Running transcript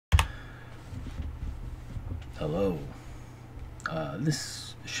Hello.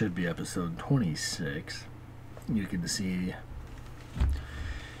 This should be episode 26. You can see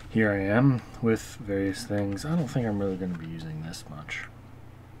here I am with various things. I don't think I'm really going to be using this much.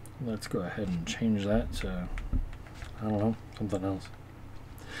 Let's go ahead and change that to, I don't know, something else.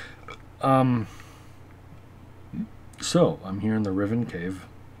 So, I'm here in the Riven Cave.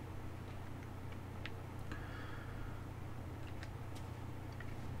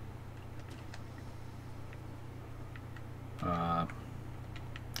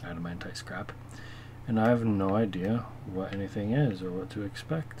 Adamantite scrap. And I have no idea what anything is or what to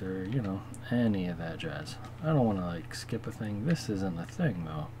expect or, you know, any of that jazz. I don't want to, like, skip a thing. This isn't a thing,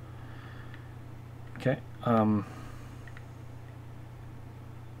 though. Okay,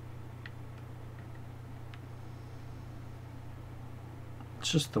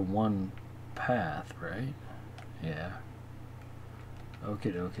 it's just the one path, right? Yeah.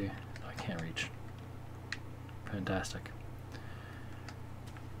 Okie dokie. I can't reach. Fantastic.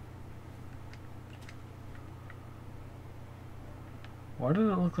 Why did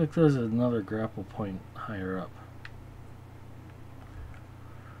it look like there's another grapple point higher up?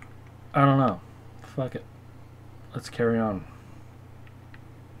 I don't know. Fuck it. Let's carry on.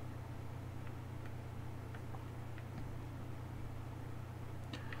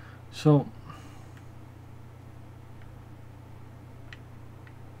 So,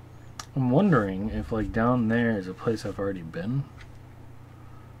 I'm wondering if, like, down there is a place I've already been.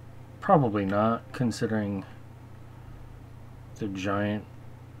 Probably not, considering the giant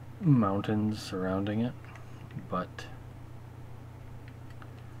mountains surrounding it, but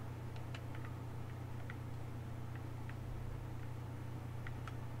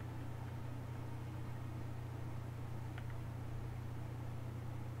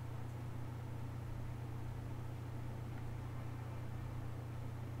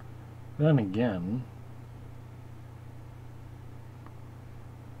then again,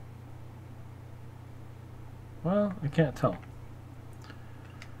 well, I can't tell.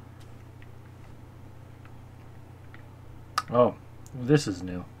 Oh, this is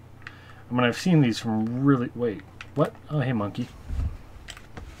new. I mean, I've seen these from really... Wait, what? Oh, hey, monkey.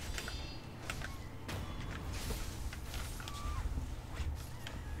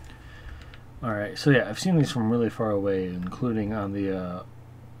 Alright, so yeah, I've seen these from really far away, including on the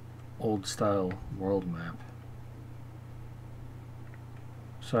old-style world map.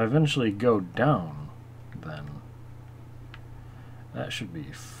 So I eventually go down, then. That should be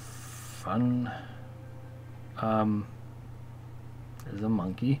fun. There's a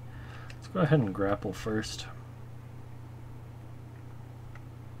monkey. Let's go ahead and grapple first.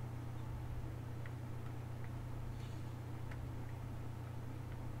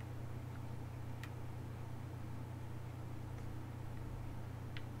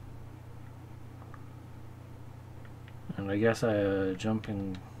 And I guess I jump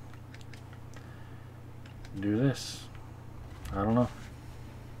and do this. I don't know.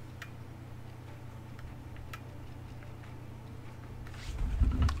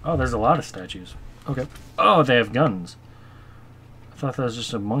 Oh, there's a lot of statues. Okay. Oh, they have guns. I thought that was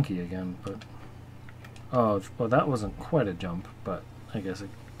just a monkey again, but... Oh, well, that wasn't quite a jump, but I guess it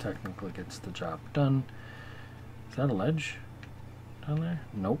technically gets the job done. Is that a ledge down there?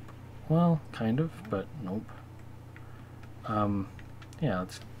 Nope. Well, kind of, but nope. Yeah,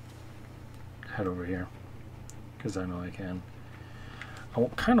 let's head over here, because I know I can. I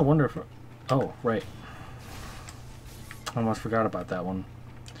kind of wonder if... Oh, right. I almost forgot about that one.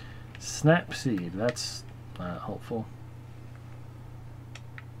 Snap seed, that's not helpful.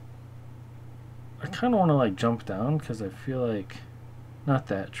 I kind of want to, like, jump down because I feel like, not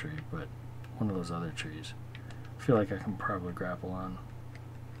that tree, but one of those other trees. I feel like I can probably grapple on.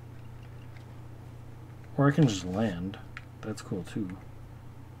 Or I can just land. That's cool too.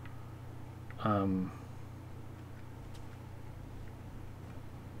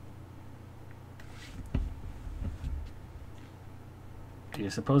 Do you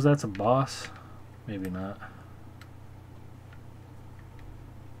suppose that's a boss? Maybe not.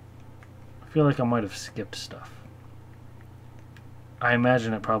 I feel like I might have skipped stuff. I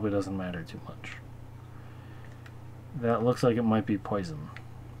imagine it probably doesn't matter too much. That looks like it might be poison.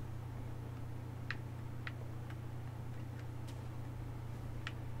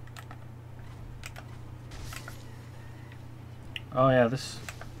 Oh yeah, this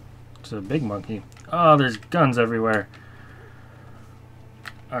is a big monkey. Oh, there's guns everywhere.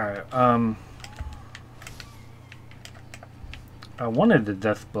 Alright, I wanted the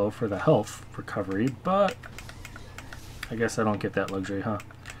death blow for the health recovery, but I guess I don't get that luxury, huh?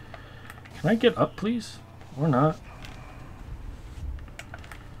 Can I get up, please? Or not?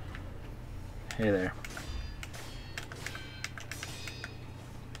 Hey there.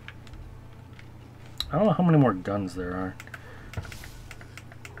 I don't know how many more guns there are.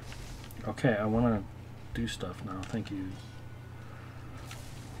 Okay, I want to do stuff now. Thank you.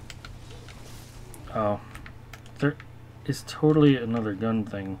 Oh. There is totally another gun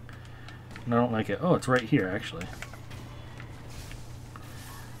thing. And I don't like it. Oh, it's right here, actually.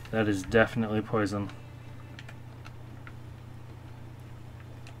 That is definitely poison.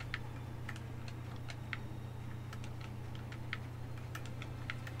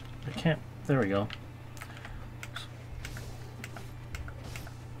 I can't. There we go.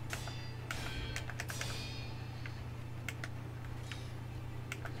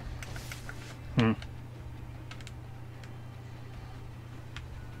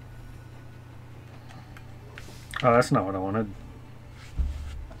 Oh, that's not what I wanted.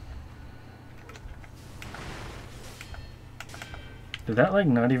 Did that, like,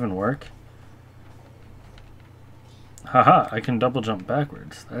 not even work? Haha, I can double jump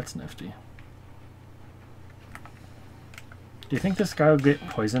backwards. That's nifty. Do you think this guy will get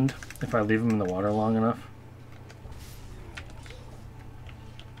poisoned if I leave him in the water long enough?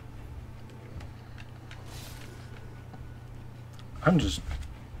 I'm just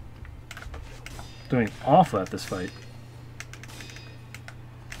doing awful at this fight.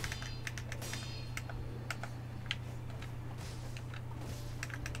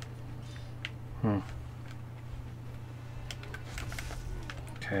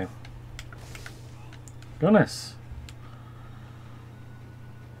 Okay. Goodness.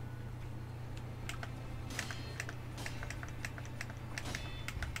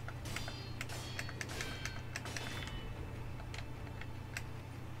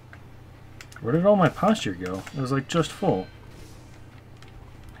 Where did all my posture go? It was like just full.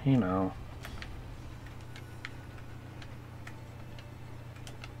 Hey now.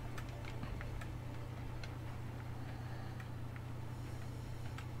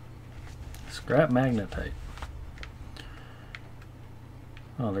 Scrap magnetite.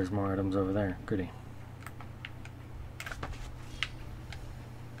 Oh, there's more items over there. Goody.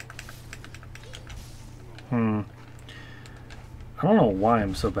 I don't know why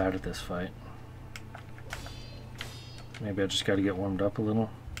I'm so bad at this fight. Maybe I just got to get warmed up a little.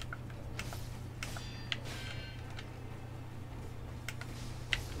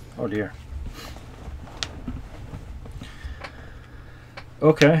 Oh dear.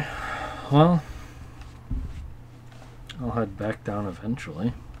 Okay. Well, I'll head back down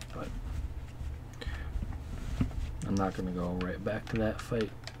eventually, but I'm not going to go right back to that fight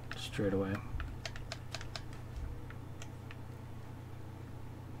straight away.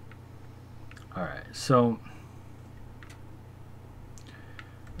 Alright, so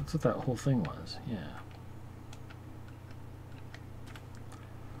that's what that whole thing was, yeah.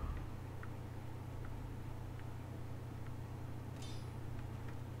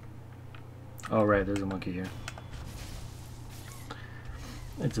 Oh right, there's a monkey here.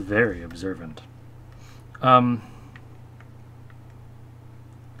 It's very observant. So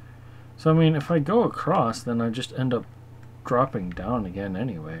I mean, if I go across, then I just end up dropping down again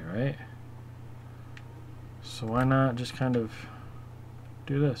anyway, right? So why not just kind of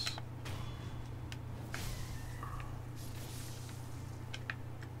do this?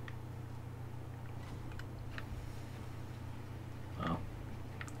 Oh.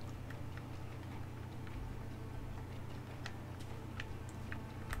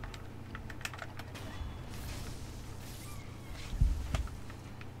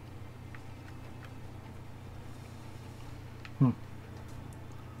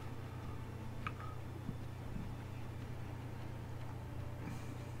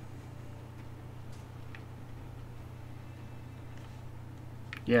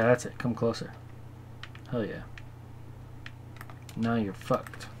 Yeah, that's it. Come closer. Hell yeah. Now you're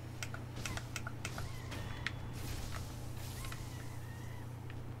fucked.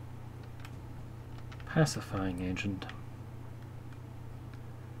 Pacifying agent.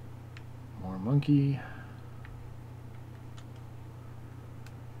 More monkey.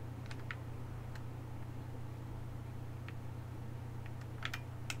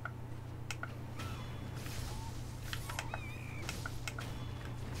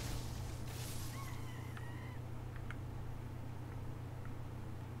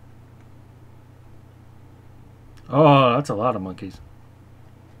 Oh, that's a lot of monkeys.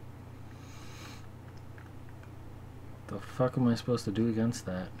 The fuck am I supposed to do against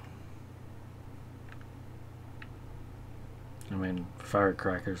that? I mean,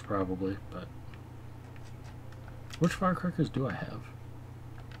 firecrackers probably, but which firecrackers do I have?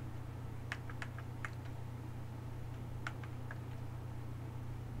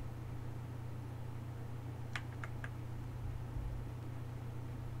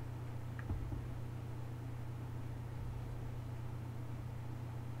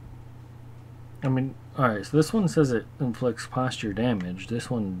 I mean, alright, so this one says it inflicts posture damage. This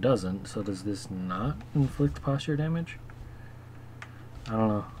one doesn't, so does this not inflict posture damage? I don't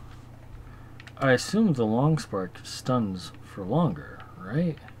know. I assume the long spark stuns for longer,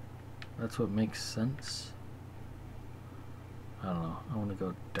 right? That's what makes sense. I don't know. I want to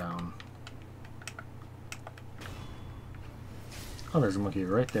go down. Oh, there's a monkey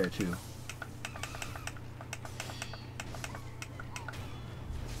right there, too.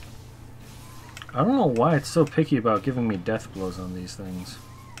 I don't know why it's so picky about giving me death blows on these things.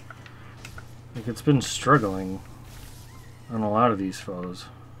 Like, it's been struggling on a lot of these foes.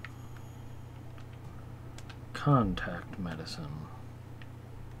 Contact medicine.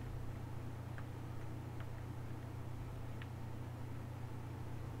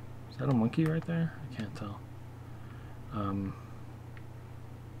 Is that a monkey right there? I can't tell.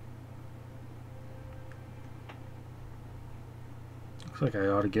 Looks like I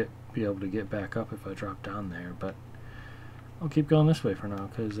ought to be able to get back up if I drop down there, but I'll keep going this way for now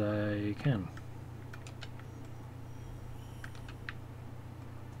because I can.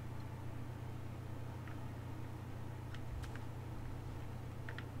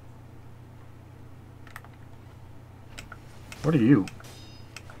 What are you?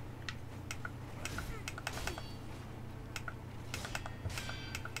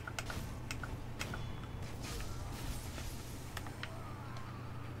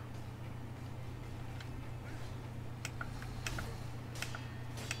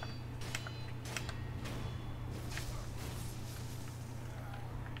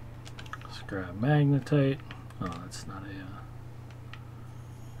 Let's grab magnetite. Oh, that's not a...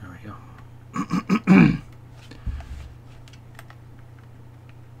 there we go.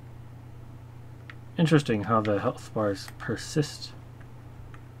 Interesting how the health bars persist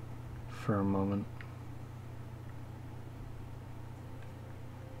for a moment.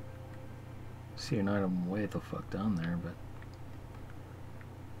 See an item way the fuck down there, but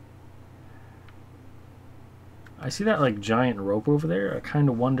I see that like giant rope over there. I kind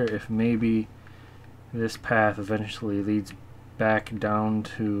of wonder if maybe this path eventually leads back down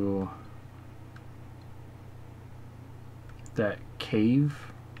to that cave.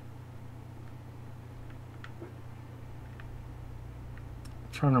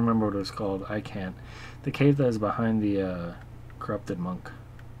 Trying to remember what it was called. I can't. The cave that is behind the corrupted monk.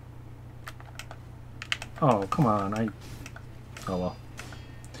 Oh, come on. Oh well.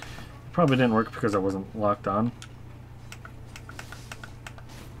 It probably didn't work because I wasn't locked on.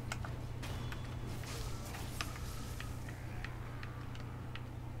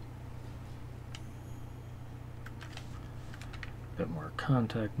 Bit more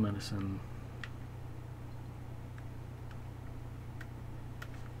contact medicine.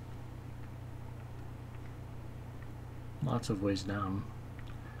 Lots of ways down.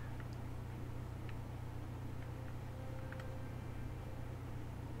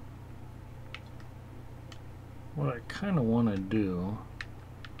 What I kind of want to do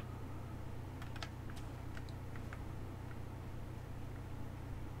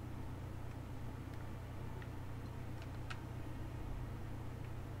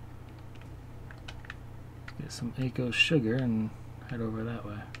is get some Aco sugar and head over that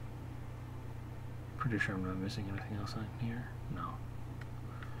way. Pretty sure I'm not missing anything else on here. No.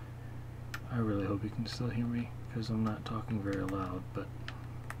 I really hope you can still hear me because I'm not talking very loud, but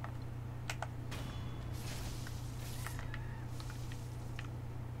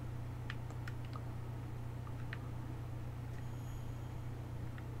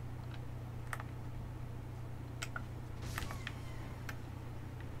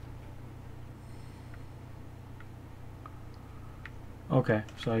okay,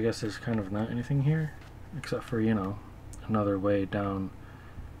 so I guess there's kind of not anything here, except for, you know, another way down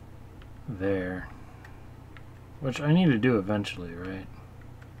there. Which I need to do eventually, right?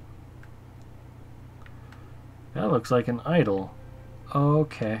 That looks like an idol.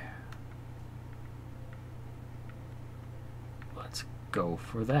 Okay. Let's go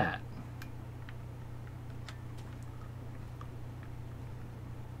for that.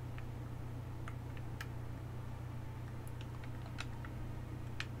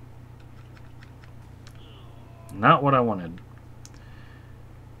 Not what I wanted.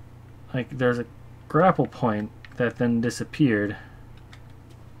 Like, there's a grapple point that then disappeared.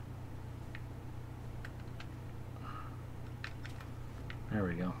 There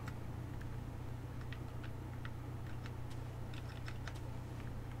we go.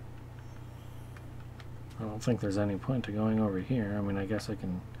 I don't think there's any point to going over here. I mean, I guess I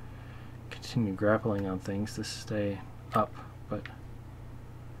can continue grappling on things to stay up, but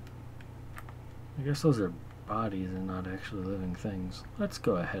I guess those are bodies and not actually living things. Let's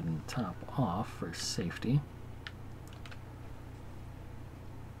go ahead and top off for safety.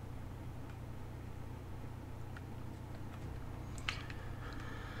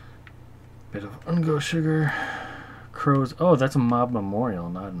 Bit of ungo sugar. Crows. Oh, that's a mob memorial,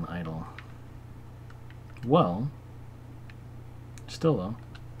 not an idol. Well, still though.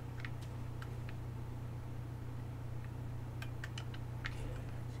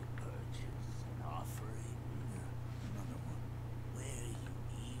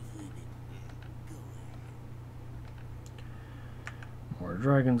 More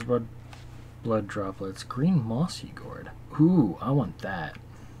dragon's blood droplets. Green mossy gourd. Ooh, I want that.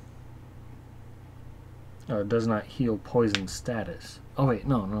 Oh, it does not heal poison status. Oh wait,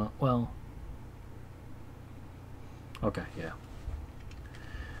 no, well. Okay, yeah.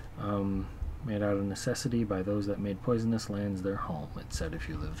 Made out of necessity by those that made poisonous lands their home. It said if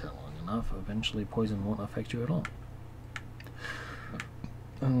you live there long enough, eventually poison won't affect you at all.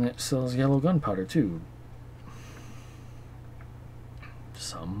 And it sells yellow gunpowder too.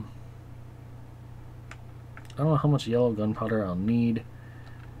 Some. I don't know how much yellow gunpowder I'll need.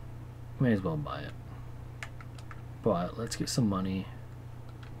 May as well buy it. But let's get some money.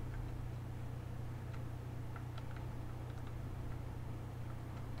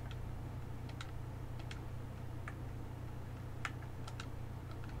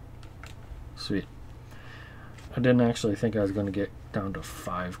 Sweet. I didn't actually think I was going to get down to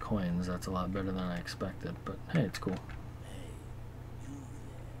 5 coins. That's a lot better than I expected, but hey, it's cool.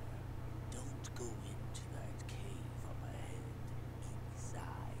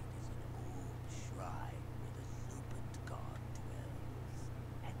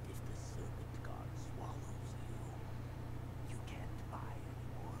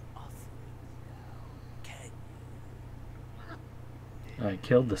 I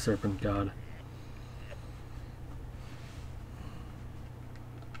killed the serpent god.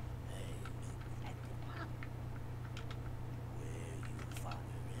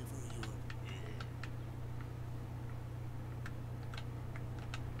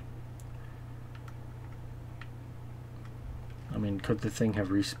 I mean, could the thing have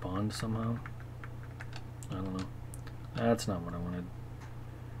respawned somehow? I don't know. That's not what I wanted.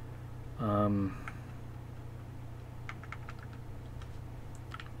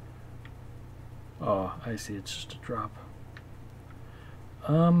 Oh, I see, it's just a drop.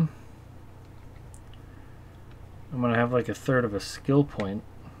 I'm gonna have like a third of a skill point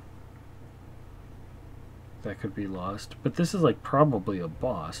that could be lost. But this is like probably a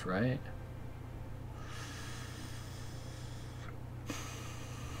boss, right?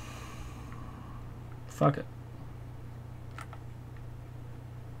 Fuck it.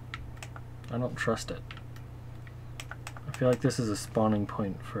 I don't trust it. I feel like this is a spawning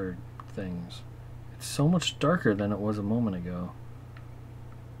point for things. It's so much darker than it was a moment ago.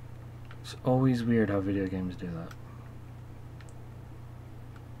 It's always weird how video games do that.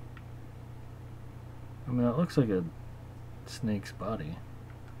 I mean, it looks like a snake's body.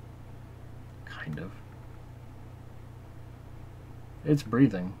 Kind of. It's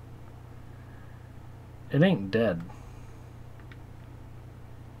breathing. It ain't dead.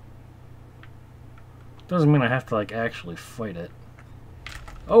 Doesn't mean I have to, like, actually fight it.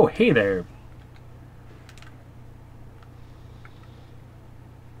 Oh, hey there!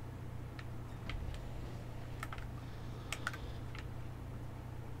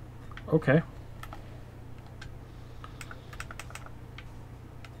 Okay.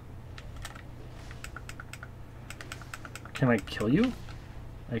 Can I kill you?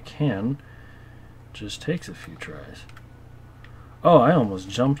 I can. Just takes a few tries. Oh, I almost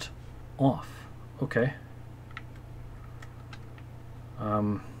jumped off. Okay.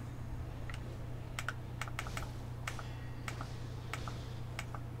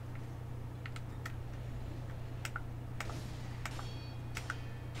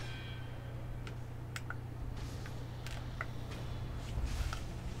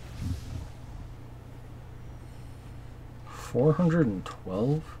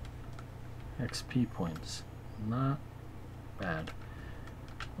 412 XP points. Not bad.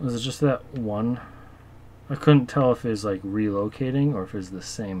 Was it just that one? I couldn't tell if it's like relocating or if it's the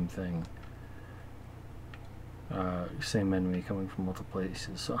same thing. Same enemy coming from multiple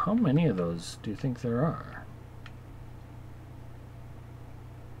places. So how many of those do you think there are?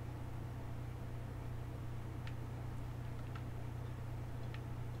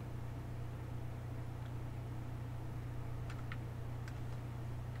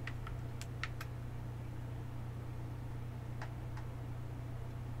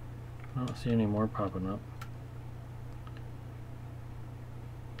 I don't see any more popping up.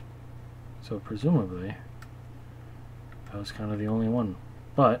 So presumably That was kind of the only one.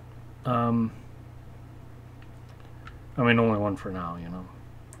 But, I mean, only one for now, you know.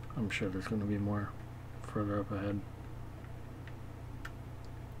 I'm sure there's going to be more further up ahead.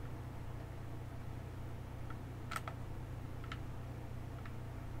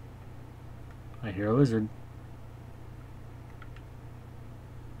 I hear a lizard.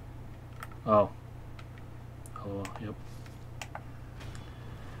 Oh. Oh, yep.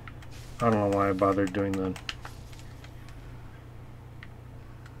 I don't know why I bothered doing the...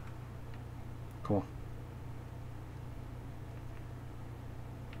 Cool.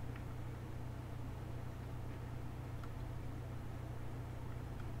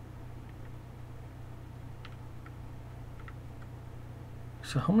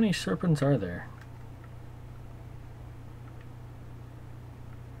 So how many serpents are there?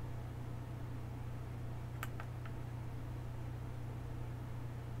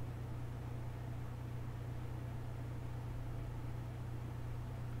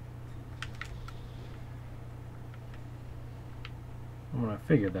 I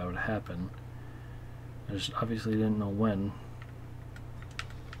figured that would happen. I just obviously didn't know when.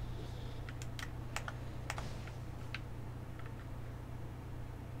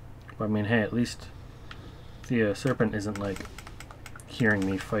 But I mean, hey, at least the serpent isn't like hearing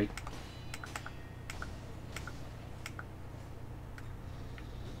me fight.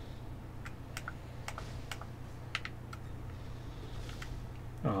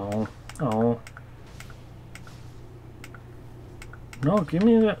 Oh, oh. No, give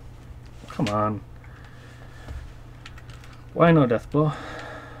me that. Come on. Why no death blow?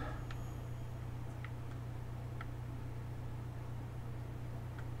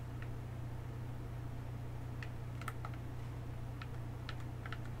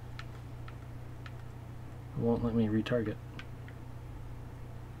 It won't let me retarget.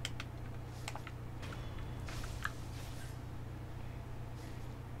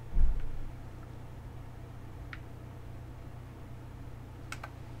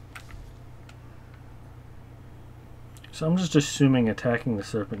 So I'm just assuming attacking the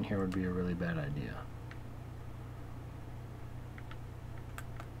serpent here would be a really bad idea.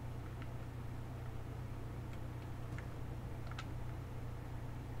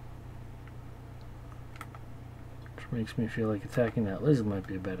 Which makes me feel like attacking that lizard might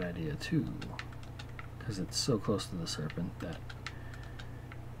be a bad idea too. Because it's so close to the serpent that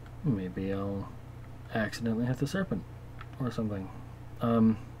maybe I'll accidentally hit the serpent or something.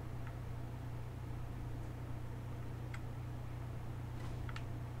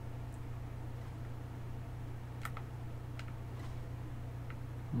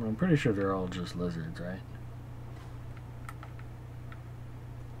 I'm pretty sure they're all just lizards, right?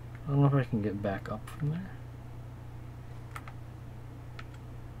 I don't know if I can get back up from there.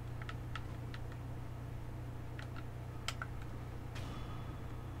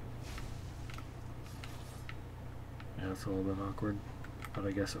 Yeah, it's a little bit awkward, but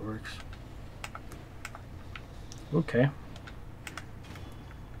I guess it works. Okay.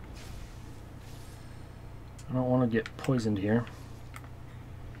 I don't want to get poisoned here.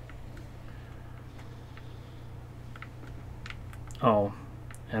 Oh,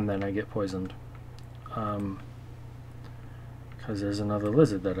 and then I get poisoned. Because there's another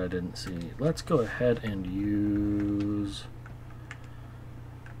lizard that I didn't see. Let's go ahead and use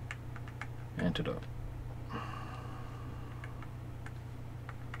antidote.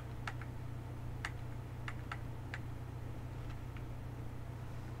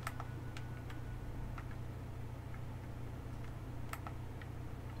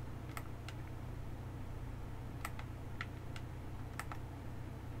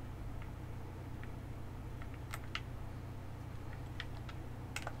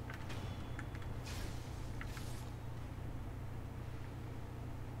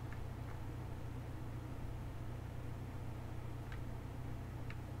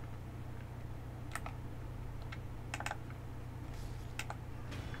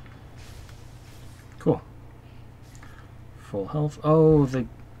 Cool. Full health. Oh, the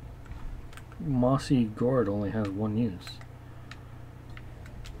mossy gourd only has one use.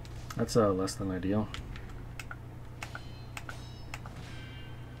 That's less than ideal.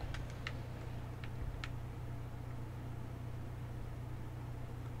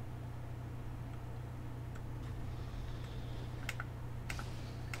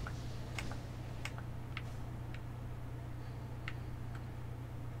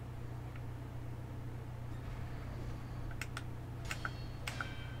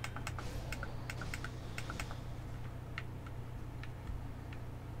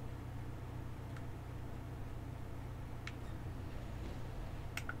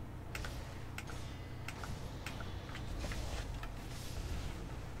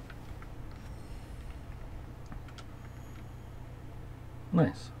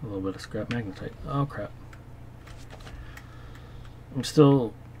 Nice. A little bit of scrap magnetite. Oh crap. I'm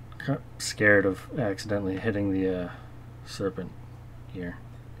still scared of accidentally hitting the serpent here.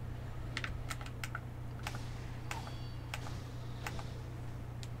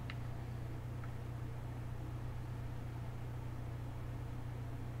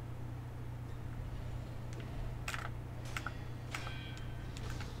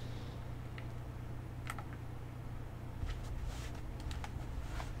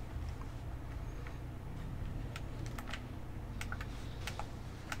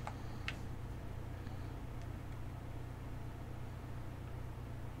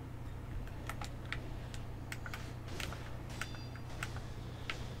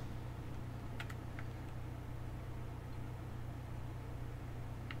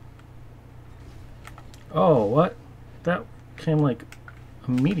 Oh, what? That came like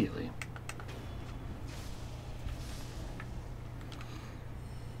immediately.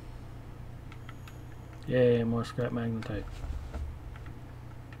 Yay, more scrap magnetite.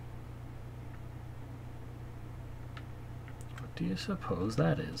 What do you suppose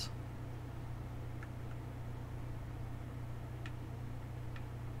that is?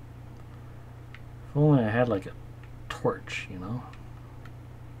 If only I had like a torch, you know?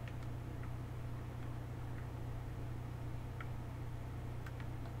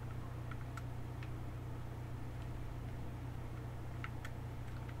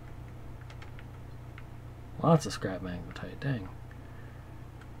 Lots of scrap magnetite, dang.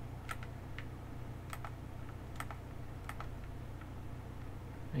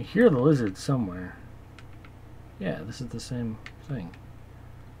 I hear the lizard somewhere. Yeah, this is the same thing.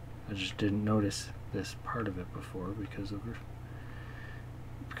 I just didn't notice this part of it before because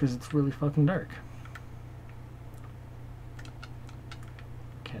it's really fucking dark.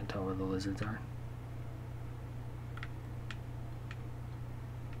 Can't tell where the lizards are.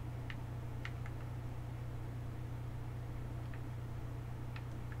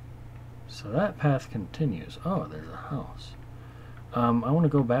 So that path continues. Oh, there's a house. I want to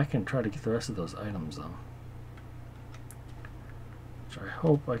go back and try to get the rest of those items, though. Which I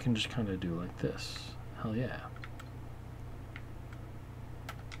hope I can just kind of do like this. Hell yeah.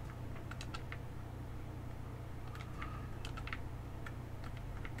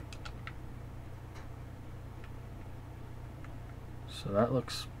 So that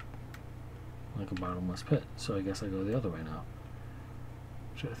looks like a bottomless pit. So I guess I go the other way now.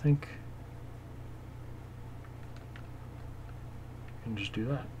 Which I think I can just do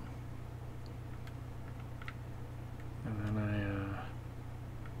that. And then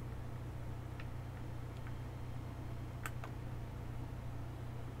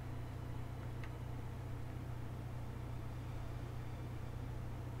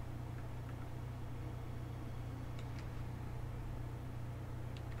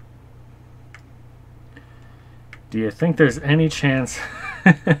do you think there's any chance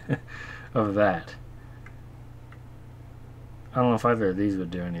of that? I don't know if either of these would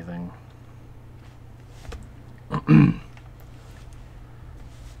do anything.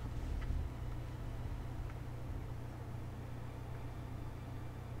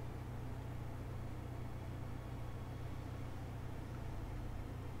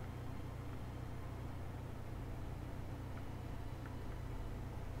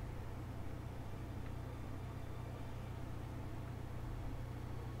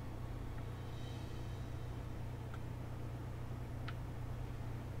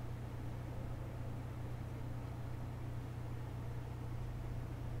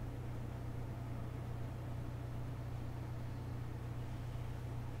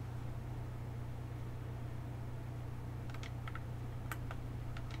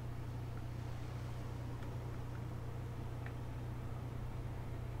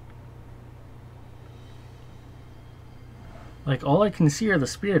 Like, all I can see are the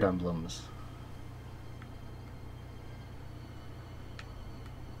spirit emblems.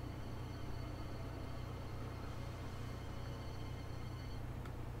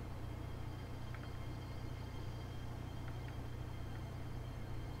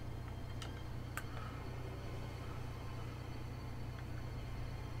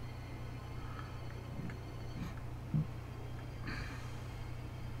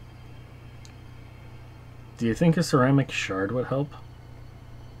 Do you think a ceramic shard would help?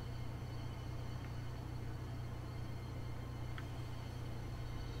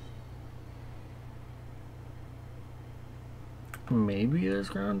 Maybe there's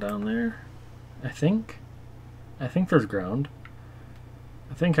ground down there? I think there's ground.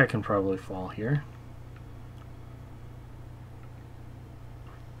 I think I can probably fall here.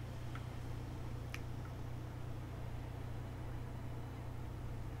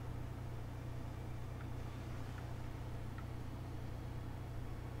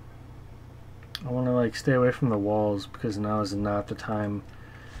 like stay away from the walls because now is not the time,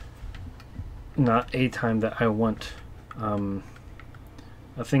 not a time that I want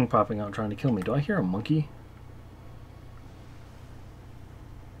a thing popping out trying to kill me. Do I hear a monkey?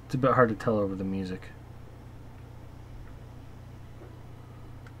 It's a bit hard to tell over the music.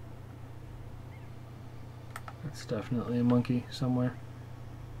 That's definitely a monkey somewhere.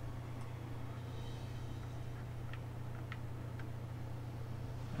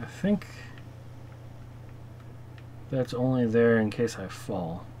 I think that's only there in case I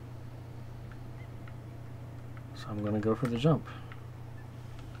fall. So I'm gonna go for the jump.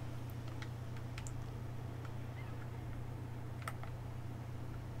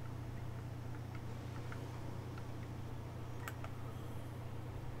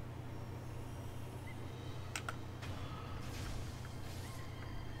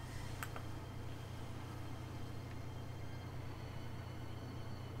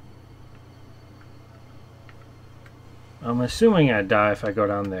 I'm assuming I die if I go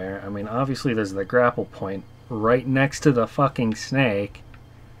down there. I mean, obviously there's the grapple point right next to the fucking snake.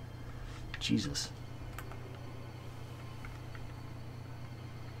 Jesus.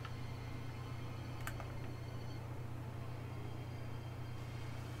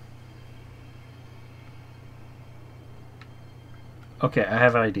 Okay, I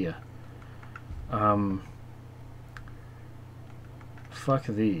have an idea. Fuck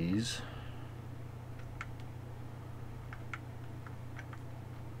these.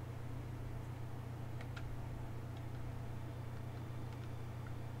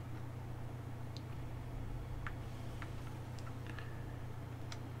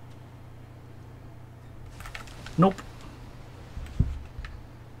 Nope.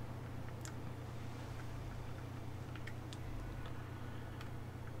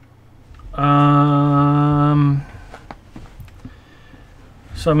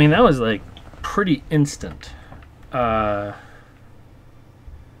 So I mean that was like pretty instant. I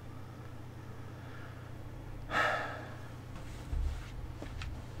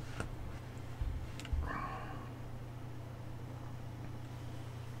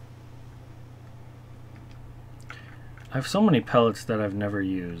have so many pellets that I've never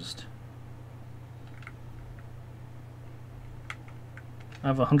used. I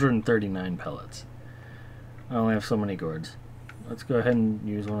have 139 pellets. I only have so many gourds. Let's go ahead and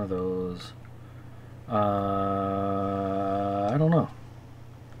use one of those. I don't know.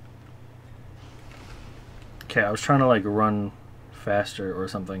 Okay, I was trying to like run faster or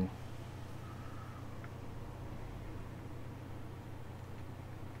something.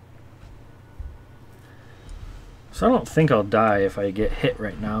 So I don't think I'll die if I get hit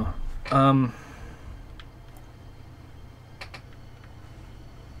right now. I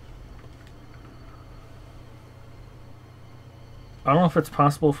don't know if it's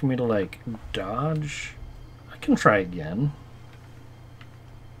possible for me to like dodge. I can try again.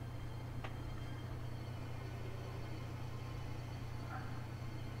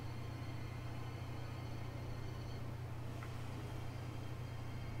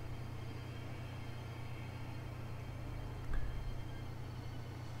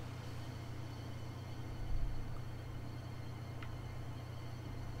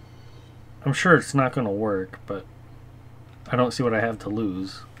 I'm sure it's not going to work, but I don't see what I have to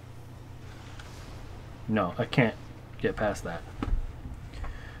lose. No, I can't get past that.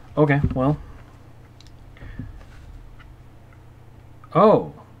 Okay, well.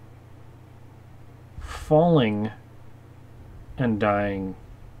 Oh. Falling and dying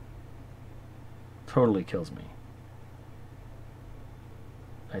totally kills me.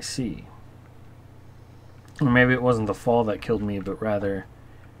 I see. Or maybe it wasn't the fall that killed me, but rather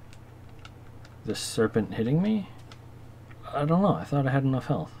the serpent hitting me? I don't know. I thought I had enough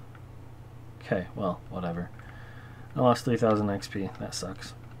health. Okay, well, whatever. I lost 3,000 XP. That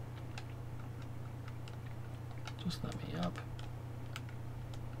sucks. Just let me up.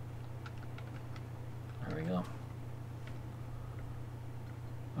 There we go.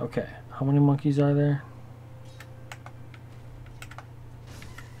 Okay, how many monkeys are there?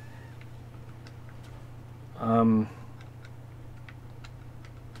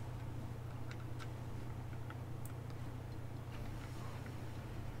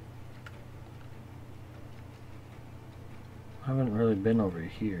 I haven't really been over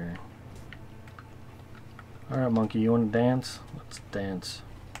here. Alright, monkey, you want to dance? Let's dance.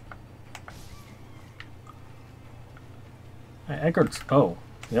 Hey, Eckhart's. Oh,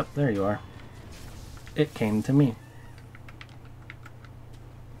 yep, there you are. It came to me.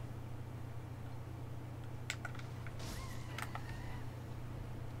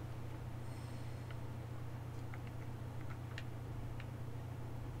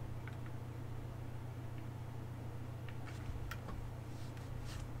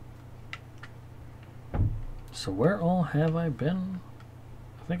 So where all have I been?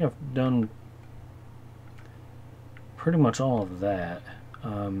 I think I've done pretty much all of that.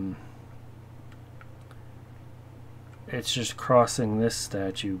 It's just crossing this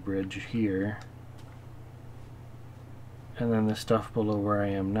statue bridge here. And then the stuff below where I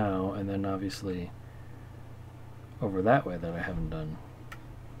am now, and then obviously over that way that I haven't done.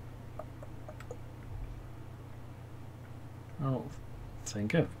 I don't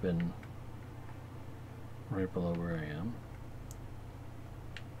think I've been right below where I am.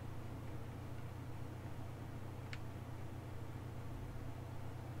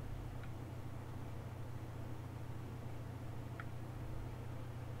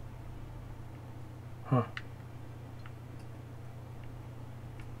 Huh.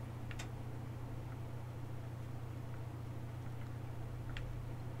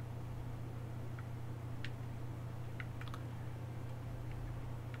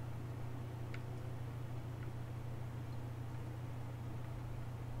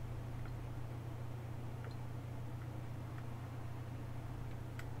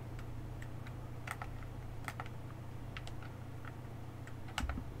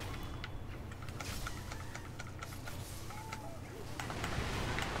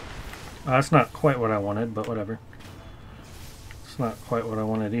 That's not quite what I wanted, but whatever. It's not quite what I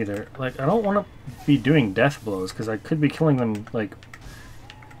wanted either. Like, I don't want to be doing death blows, because I could be killing them, like,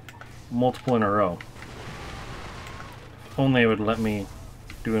 multiple in a row. If only it would let me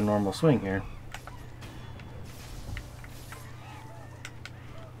do a normal swing here.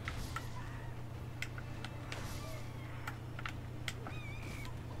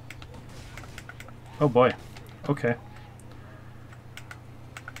 Oh boy. Okay.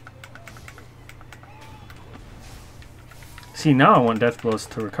 See, now I want death blows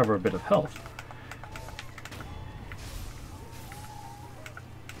to recover a bit of health.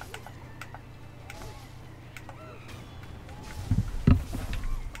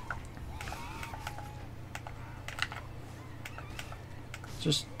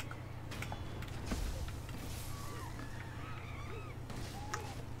 Just...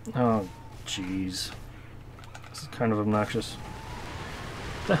 oh, jeez. This is kind of obnoxious.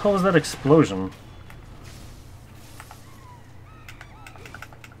 What the hell was that explosion?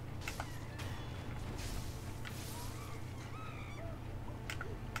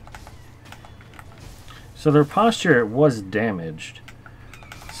 So their posture was damaged.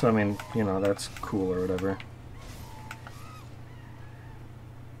 So, I mean, you know, that's cool or whatever.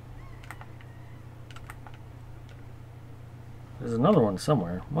 There's another one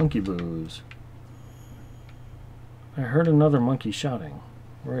somewhere. Monkey blues. I heard another monkey shouting.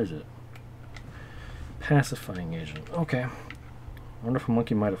 Where is it? Pacifying agent. Okay. I wonder if a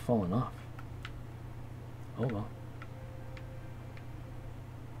monkey might have fallen off. Oh well.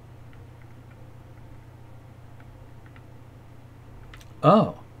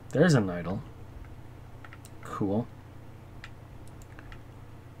 Oh, there's an idol. Cool.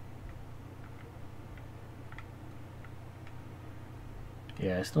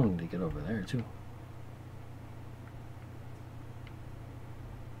 Yeah, I still need to get over there too.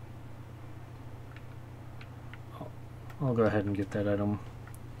 I'll go ahead and get that item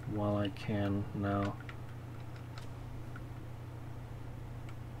while I can now.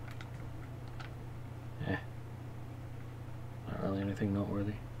 Not really anything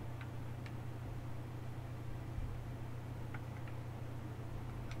noteworthy.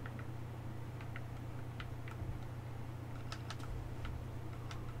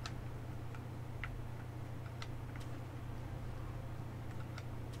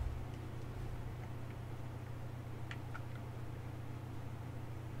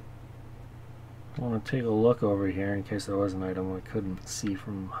 I want to take a look over here in case there was an item I couldn't see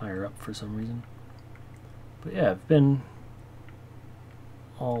from higher up for some reason. But yeah, I've done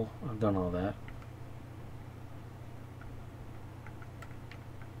all that.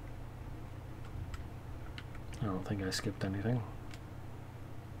 I don't think I skipped anything.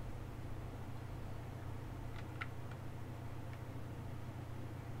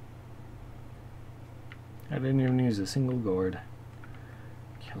 I didn't even use a single gourd.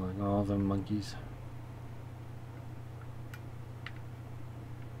 Killing all the monkeys.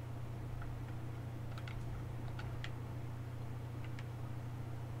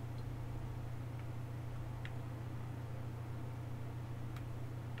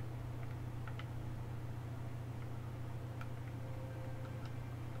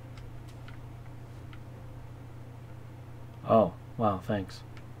 Oh, wow, thanks.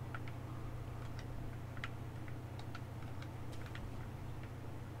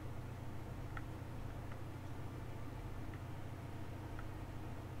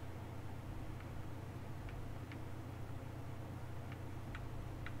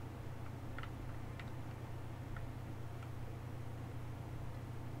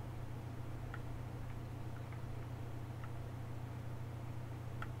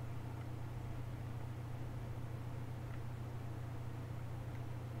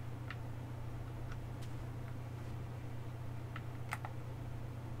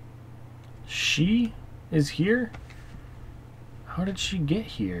 She is here? How did she get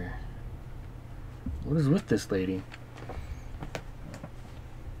here? What is with this lady?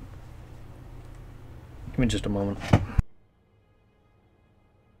 Give me just a moment.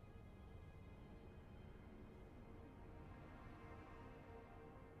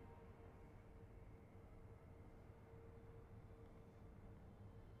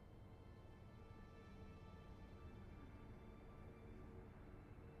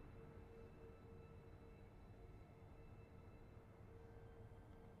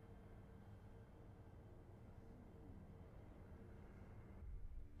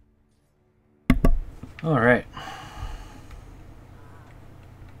 All right.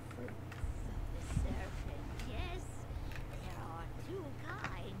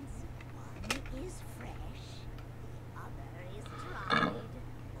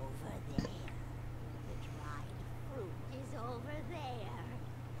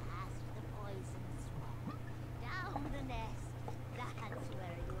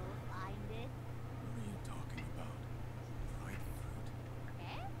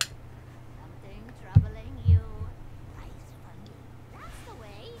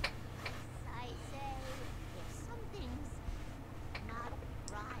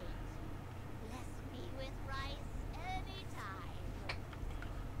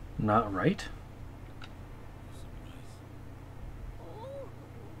 Not right? Oh,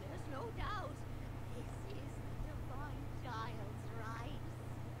 there's no doubt. This is the divine child's rice.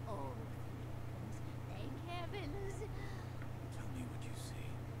 Oh, thank heavens. Tell me what you see.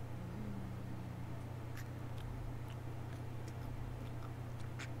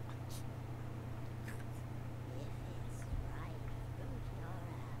 If it's right fruit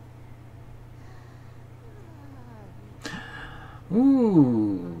you're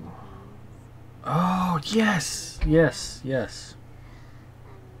Ooh. Oh, yes. Yes, yes.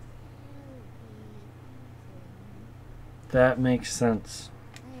 That makes sense.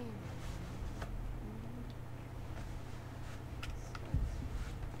 If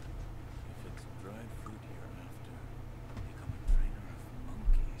it's dried fruit you're after, become a trainer of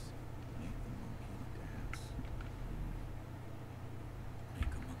monkeys. Make the monkey dance.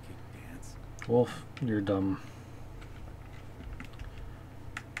 Make a monkey dance? Wolf, you're dumb.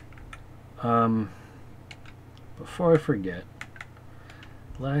 Before I forget,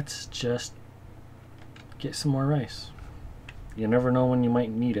 let's just get some more rice. You never know when you might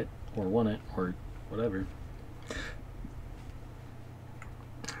need it, or want it, or whatever.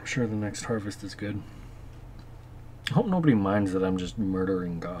 I'm sure the next harvest is good. I hope nobody minds that I'm just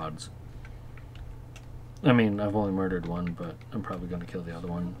murdering gods. I mean, I've only murdered one, but I'm probably going to kill the other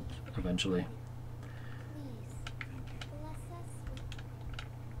one eventually. Please, bless us.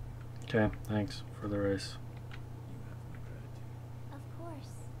 Okay, thanks for the rice. You have my gratitude. Of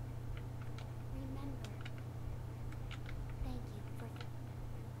course. Remember. Thank you for...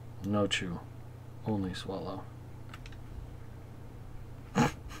 No chew, only swallow.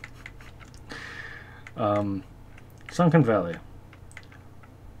 Sunken Valley.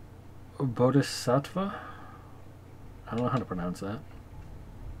 Bodhisattva? I don't know how to pronounce that.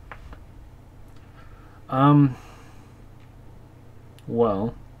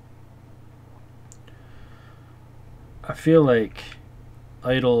 Well, I feel like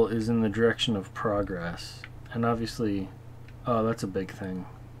idle is in the direction of progress, and obviously, oh, that's a big thing.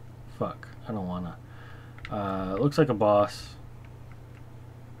 Fuck, I don't wanna. It looks like a boss,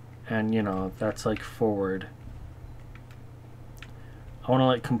 and you know, that's like forward. I want to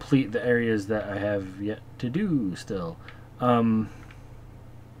like complete the areas that I have yet to do still. Can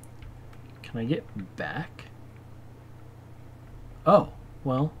I get back? Oh,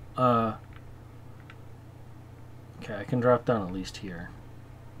 well, okay, I can drop down at least here.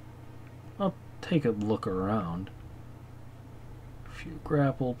 I'll take a look around. A few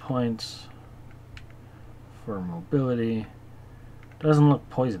grapple points for mobility. Doesn't look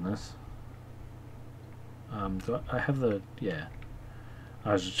poisonous. Do I have the, yeah.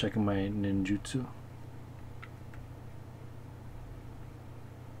 I was just checking my ninjutsu.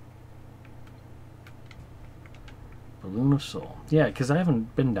 Balloon of Soul. Yeah, because I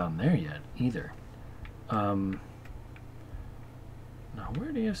haven't been down there yet either. Now,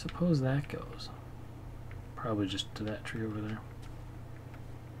 where do you suppose that goes? Probably just to that tree over there.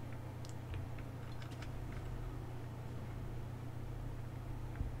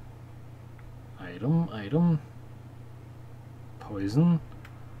 Item. Poison.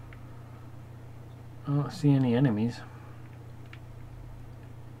 I don't see any enemies.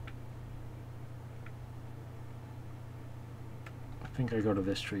 I think I go to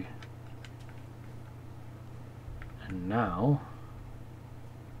this tree. And now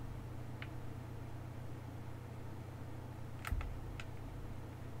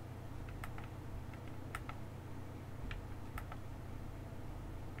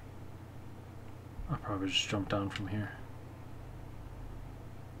I'll probably just jump down from here.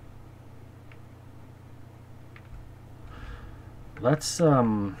 Let's, I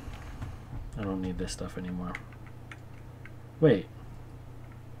don't need this stuff anymore. Wait.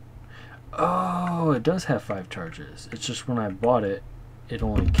 Oh, it does have 5 charges. It's just when I bought it, it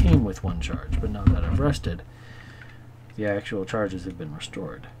only came with 1 charge. But now that I've rested, the actual charges have been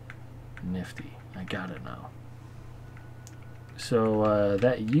restored. Nifty. I got it now. So,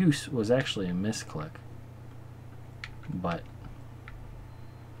 that use was actually a misclick. But,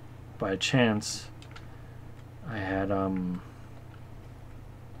 by chance, I had,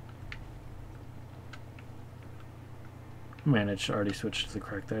 managed to already switch to the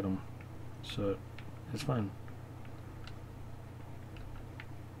correct item, so it's fine.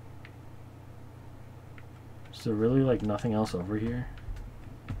 Is there really like nothing else over here?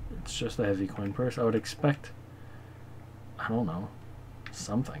 It's just a heavy coin purse. I would expect, I don't know,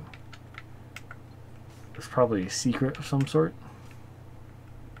 something. There's probably a secret of some sort.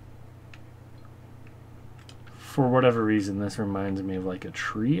 For whatever reason, this reminds me of like a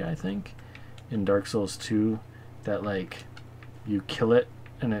tree, I think, in Dark Souls 2, that like you kill it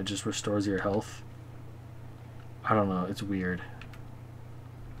and it just restores your health. I don't know, it's weird.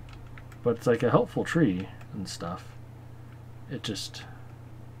 But it's like a helpful tree and stuff. It just,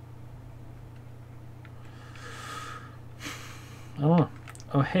 I don't know.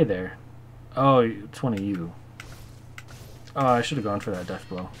 Oh, hey there. Oh, it's one of you. Oh, I should have gone for that death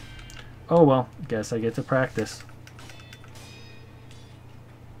blow. Oh well, guess I get to practice.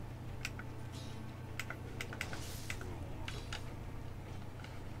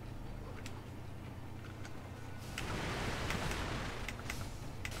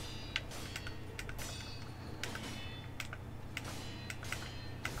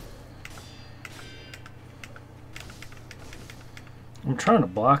 I'm trying to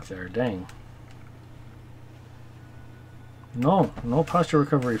block there, dang. No, no posture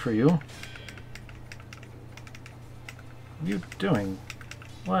recovery for you. What are you doing?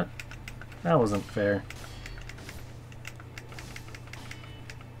 What? That wasn't fair.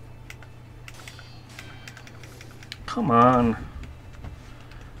 Come on.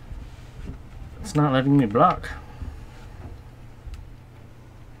 It's not letting me block.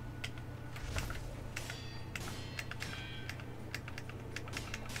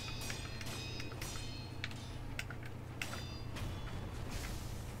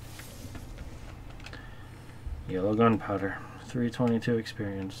 Yellow gunpowder, 322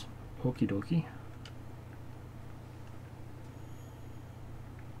 experience. Okie dokie.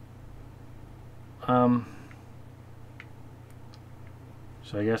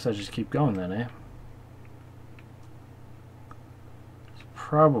 So I guess I just keep going then, eh? There's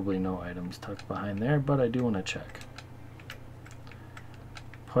probably no items tucked behind there, but I do want to check.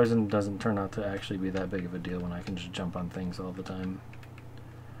 Poison doesn't turn out to actually be that big of a deal when I can just jump on things all the time.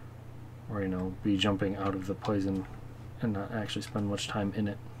 Or, you know, be jumping out of the poison and not actually spend much time in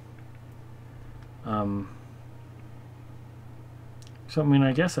it. So, I mean,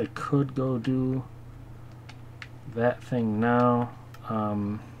 I guess I could go do that thing now.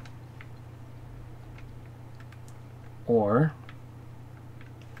 Or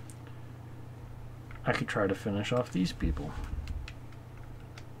I could try to finish off these people.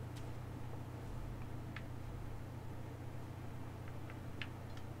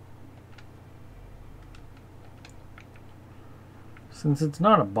 Since it's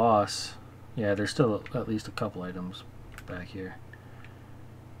not a boss, yeah, there's still at least a couple items back here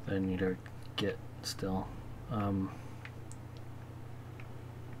that I need to get still. Do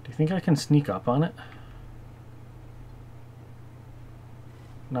you think I can sneak up on it?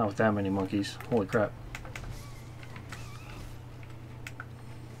 Not with that many monkeys. Holy crap.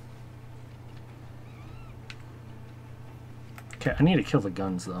 Okay, I need to kill the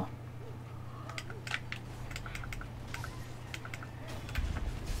guns though.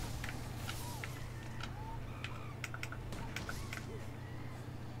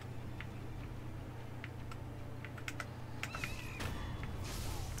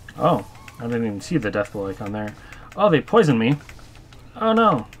 Oh, I didn't even see the death blow icon there. Oh, they poisoned me. Oh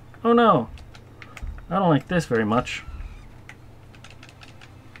no. Oh no. I don't like this very much.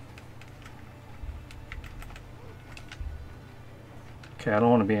 Okay, I don't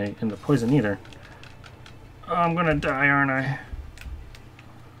want to be in the poison either. Oh, I'm gonna die, aren't I?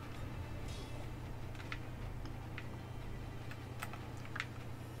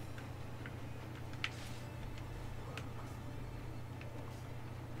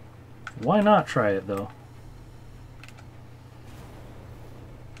 Why not try it, though?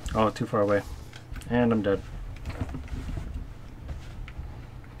 Oh, too far away. And I'm dead.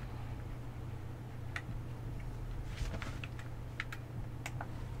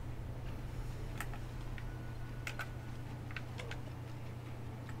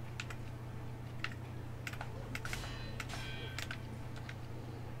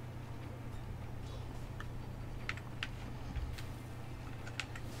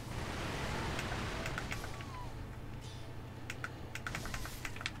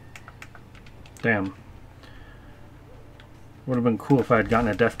 Damn. Would have been cool if I had gotten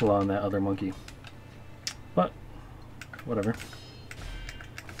a death blow on that other monkey. But, whatever.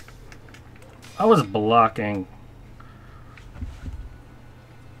 I was blocking.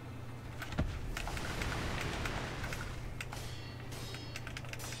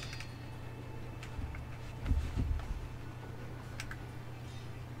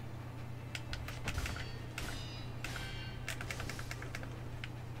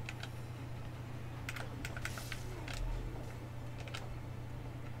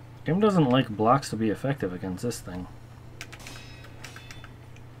 Game doesn't like blocks to be effective against this thing.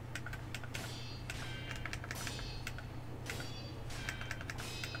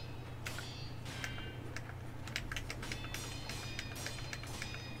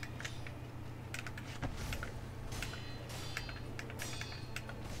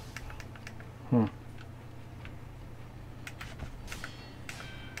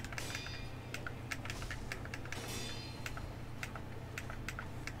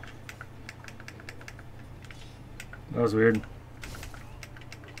 That was weird.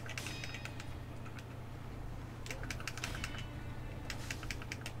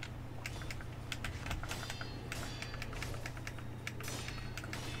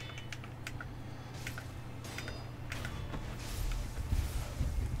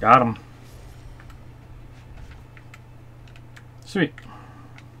 Got him. Sweet.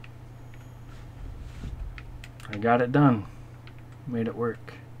 I got it done. Made it work.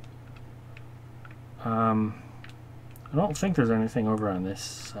 I don't think there's anything over on this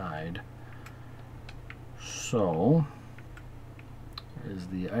side. So, there's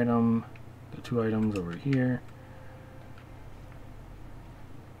the item, the two items over here.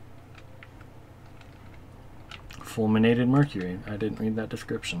 Fulminated mercury. I didn't read that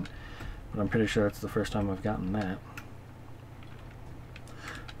description, but I'm pretty sure it's the first time I've gotten that.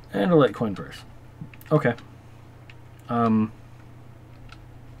 And a Litecoin purse. Okay.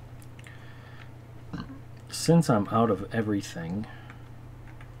 Since I'm out of everything,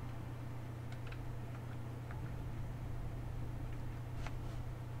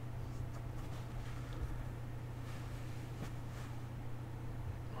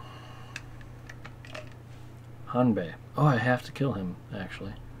 Hanbei. Oh, I have to kill him,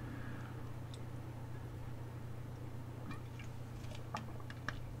 actually.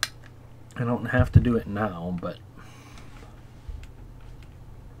 I don't have to do it now, but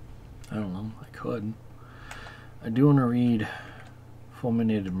I don't know, I could. I do want to read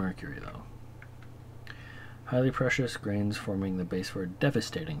Fulminated Mercury, though. Highly precious grains forming the base for a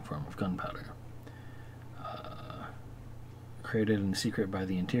devastating form of gunpowder. Created in secret by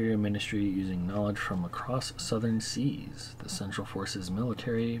the Interior Ministry using knowledge from across southern seas. The Central Forces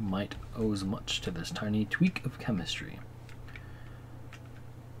military might owes much to this tiny tweak of chemistry.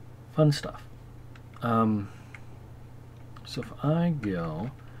 Fun stuff. So if I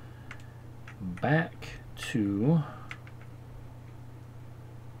go back to...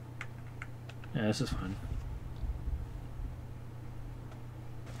 Yeah, this is fine.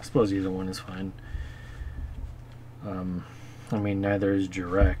 I suppose either one is fine. I mean, neither is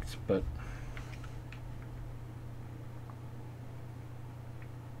direct, but...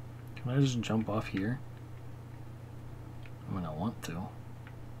 Can I just jump off here? I mean, I want to.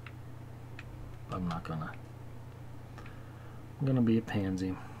 But I'm not gonna. I'm gonna be a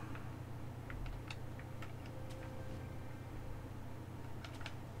pansy.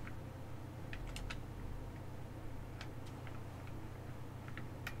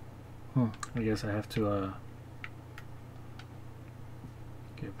 I guess I have to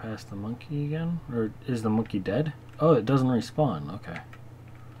get past the monkey again? Or is the monkey dead? Oh, it doesn't respawn. Okay.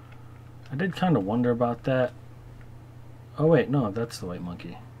 I did kind of wonder about that. Oh wait, no, that's the white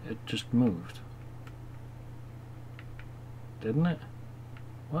monkey. It just moved. Didn't it?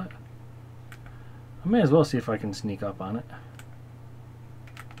 What? I may as well see if I can sneak up on it.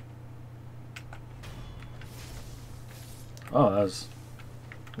 Oh, that was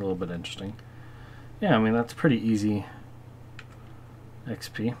a little bit interesting. Yeah, I mean, that's pretty easy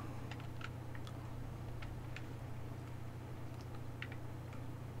XP.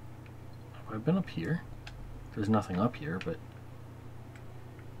 Have I been up here? There's nothing up here, but...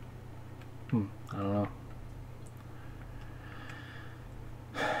 I don't know.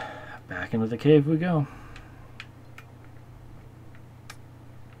 Back into the cave we go.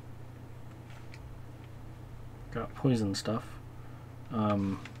 Got poison stuff.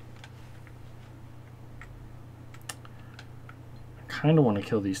 I kind of want to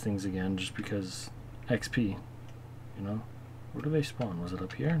kill these things again just because XP, you know? Where do they spawn? Was it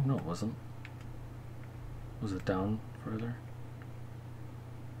up here? No, it wasn't. Was it down further?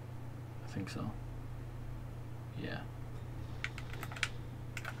 I I think so. Yeah.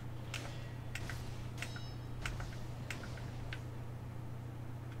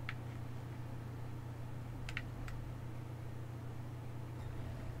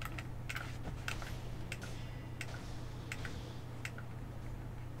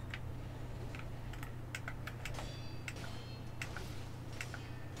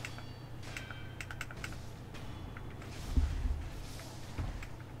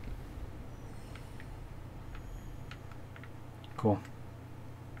 Cool.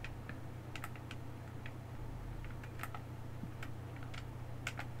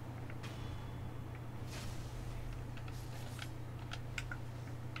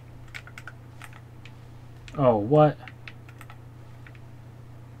 Oh, what?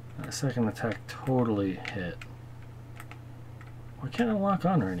 That second attack totally hit. Why can't I lock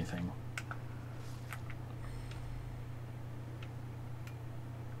on or anything?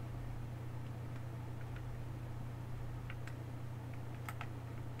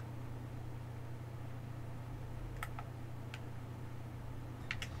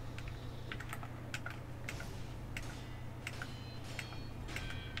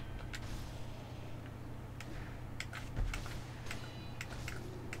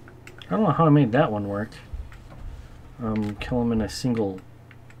 I don't know how I made that one work. Kill him in a single,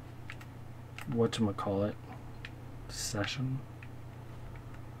 whatchamacallit, session.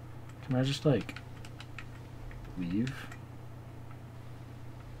 Can I just, like, leave?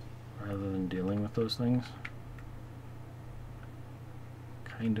 Rather than dealing with those things?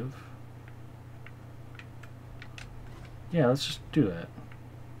 Kind of. Yeah, let's just do that.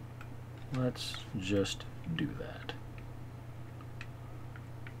 Let's just do that.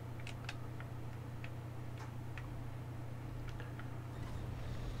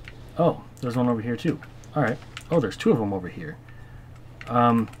 Oh, there's one over here too. Alright. Oh, there's two of them over here.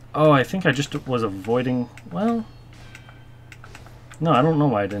 Oh, I think I just was avoiding... Well... No, I don't know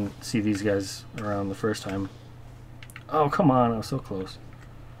why I didn't see these guys around the first time. Oh, come on. I was so close.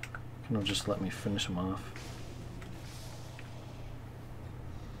 Can you just let me finish them off?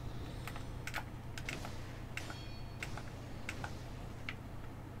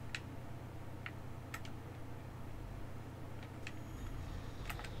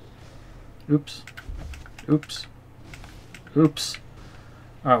 Oops. Oops. Oops.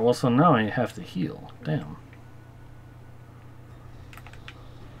 Alright, well, so now I have to heal. Damn.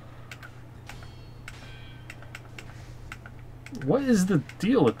 What is the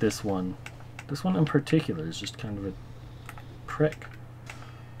deal with this one? This one in particular is just kind of a prick.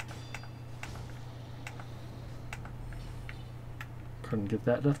 Couldn't get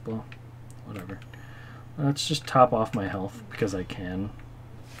that death blow. Whatever. Let's just top off my health because I can.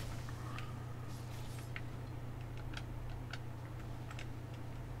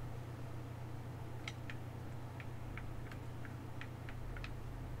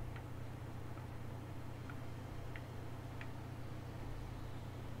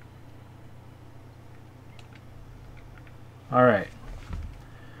 Alright.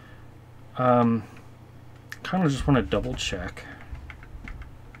 Kind of just want to double check.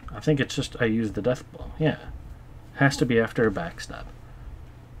 I think it's just I used the death blow. Yeah. Has to be after a backstab.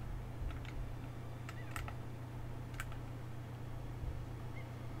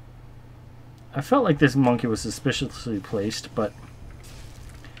 I felt like this monkey was suspiciously placed, but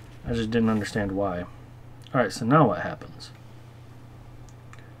I just didn't understand why. Alright, so now what happens?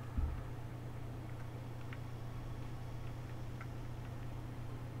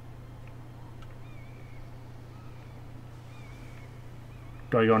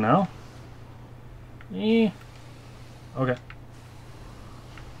 Do I go now? Okay.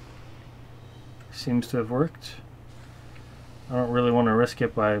 Seems to have worked. I don't really want to risk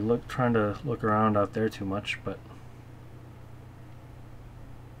it by trying to look around out there too much, but...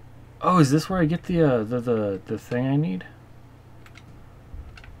 Oh, is this where I get the thing I need?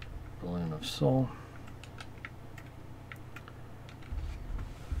 Balloon of Soul.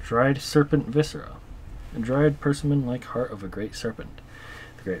 Dried Serpent Viscera. A dried persimmon-like heart of a great serpent.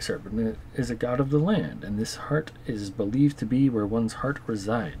 The great serpent is a god of the land, and this heart is believed to be where one's heart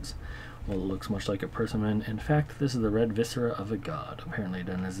resides. While it looks much like a persimmon, in fact, this is the red viscera of a god. Apparently,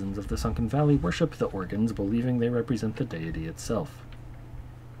 denizens of the Sunken Valley worship the organs, believing they represent the deity itself.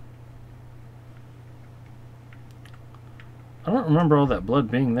 I don't remember all that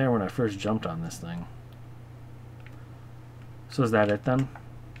blood being there when I first jumped on this thing. So is that it then?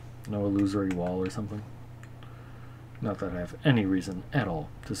 No illusory wall or something? Not that I have any reason at all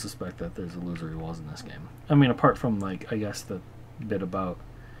to suspect that there's illusory walls in this game. I mean, apart from, like, I guess the bit about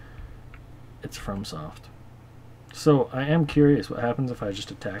it's FromSoft. So, I am curious what happens if I just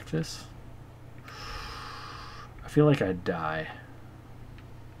attack this. feel like I'd die.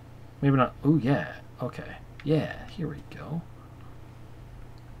 Maybe not. Oh, yeah. Okay. Yeah, here we go.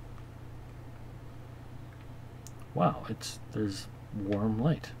 Wow, there's warm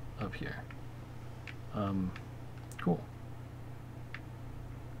light up here. Cool.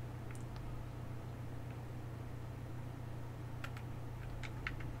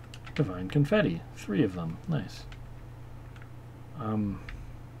 Divine confetti. 3 of them. Nice.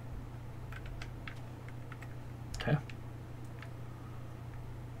 Okay.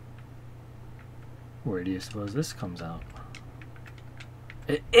 Where do you suppose this comes out?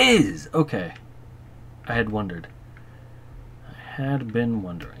 It is! Okay. I had wondered. I had been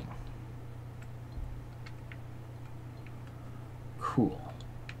wondering. Cool.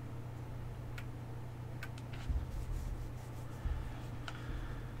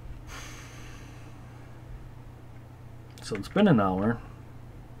 So it's been an hour.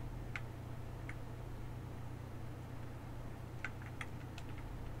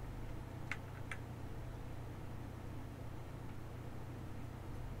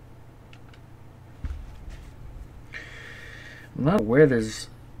 I'm not aware there's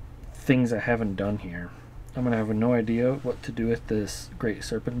things I haven't done here. I'm gonna have no idea what to do with this great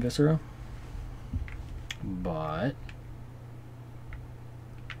serpent viscera. But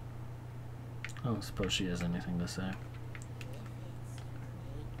I don't suppose she has anything to say.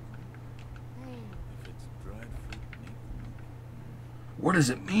 If it's dried fruit, make the monkey. What does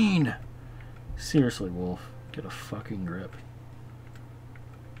it mean? Seriously, Wolf, get a fucking grip.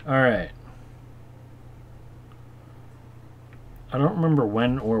 Alright. I don't remember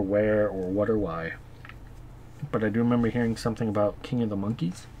when or where or what or why, but I do remember hearing something about King of the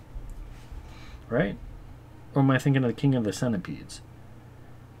Monkeys. Right? Or am I thinking of the King of the Centipedes?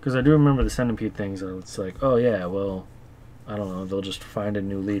 Because I do remember the centipede things. It's like, oh yeah, well, I don't know, they'll just find a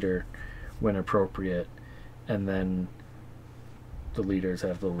new leader when appropriate, and then the leaders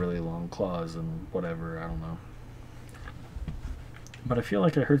have the really long claws and whatever, I don't know. But I feel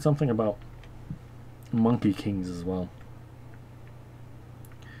like I heard something about Monkey Kings as well.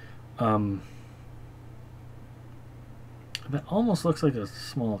 That almost looks like a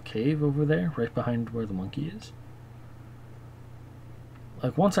small cave over there, right behind where the monkey is.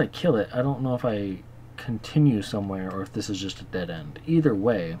 Like, once I kill it, I don't know if I continue somewhere or if this is just a dead end. Either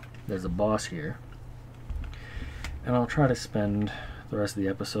way, there's a boss here. And I'll try to spend the rest of the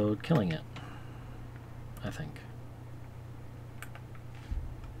episode killing it, I think.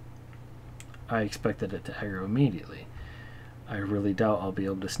 I expected it to aggro immediately. I really doubt I'll be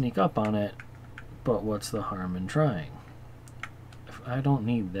able to sneak up on it, but what's the harm in trying? If I don't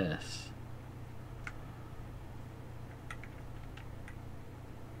need this.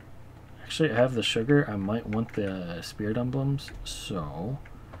 Actually, I have the sugar. I might want the spirit emblems, so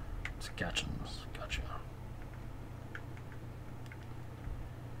let's catch them. Gotcha.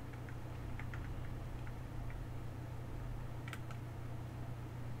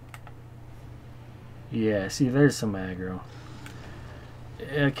 Yeah, see, there's some aggro.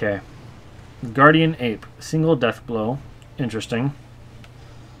 Okay. Guardian Ape. Single death blow. Interesting.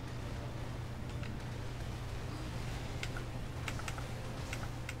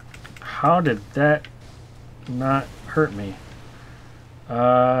 How did that not hurt me?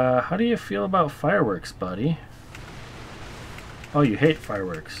 How do you feel about fireworks, buddy? Oh, you hate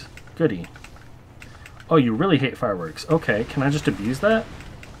fireworks. Goody. Oh, you really hate fireworks. Okay, can I just abuse that?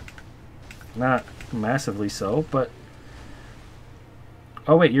 Not massively so, but...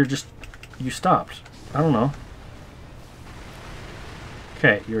 Oh wait, you stopped. I don't know.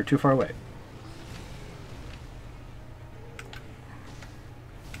 Okay, you're too far away.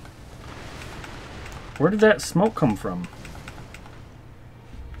 Where did that smoke come from?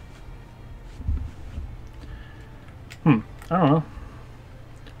 I don't know.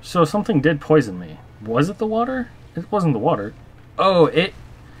 So something did poison me. Was it the water? It wasn't the water. Oh, it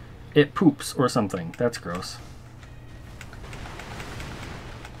poops or something. That's gross.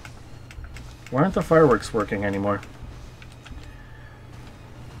 Why aren't the fireworks working anymore?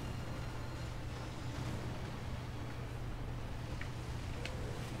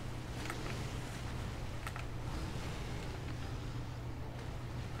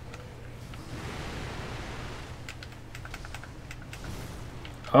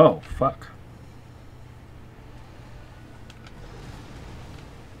 Oh, fuck.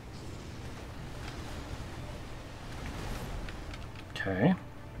 Okay.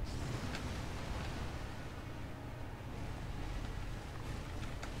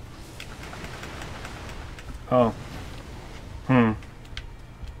 Oh.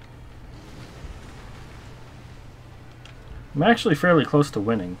 I'm actually fairly close to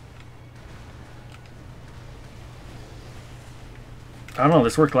winning. I don't know,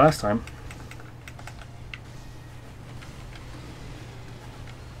 this worked last time.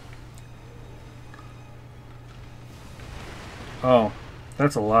 Oh,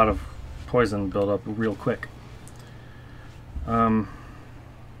 that's a lot of poison build up real quick. I'm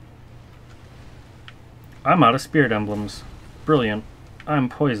out of spirit emblems. Brilliant. I'm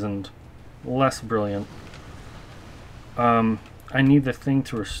poisoned. Less brilliant. I need the thing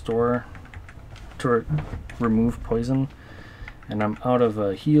to restore, to remove poison, and I'm out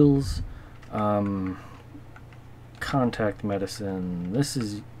of heals. Contact medicine. This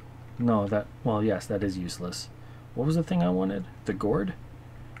is, no, that, well, yes, that is useless. What was the thing I wanted? The gourd?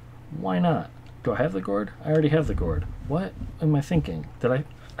 Why not? Do I have the gourd? I already have the gourd. What am I thinking? Did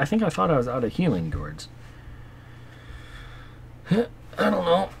I think I thought I was out of healing gourds. I don't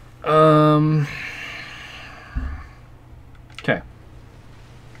know. Okay.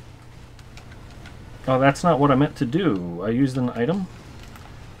 Oh, that's not what I meant to do. I used an item?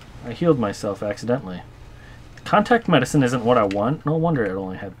 I healed myself accidentally. Contact medicine isn't what I want. No wonder it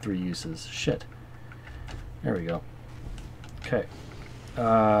only had 3 uses. Shit. There we go. Okay.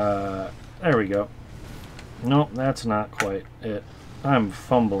 There we go. Nope, that's not quite it. I'm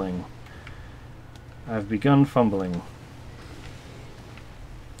fumbling. I've begun fumbling.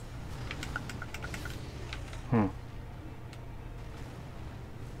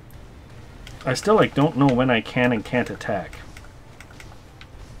 I still don't know when I can and can't attack.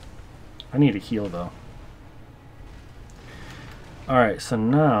 I need a heal though. Alright, so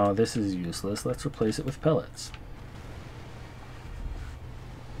now this is useless. Let's replace it with pellets.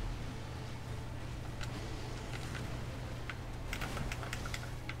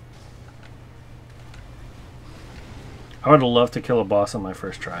 I would love to kill a boss on my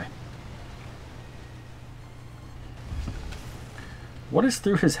first try. What is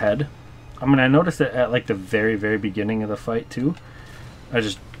through his head? I mean, I noticed it at the very, very beginning of the fight too. I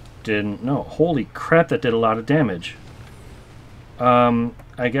just didn't know. Holy crap, that did a lot of damage.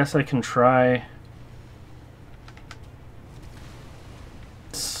 I guess I can try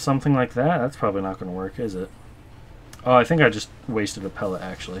something like that. That's probably not going to work, is it? Oh, I think I just wasted a pellet,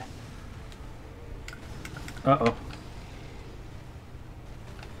 actually. Uh-oh.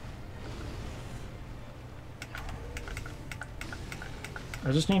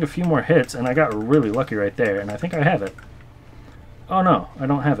 I just need a few more hits, and I got really lucky right there, and I think I have it. Oh no, I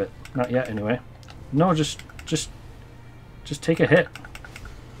don't have it. Not yet, anyway. No, just take a hit.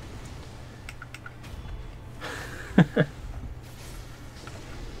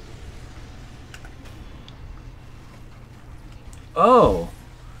 Oh,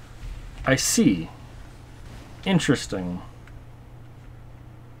 I see. Interesting.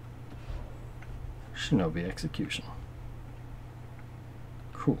 Shinobi execution.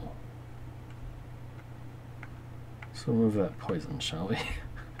 Cool. So remove that poison, shall we?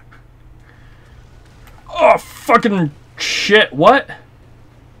 Oh, fucking shit, what?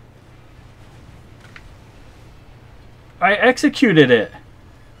 I executed it.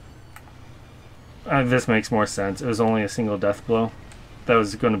 This makes more sense. It was only a single death blow. That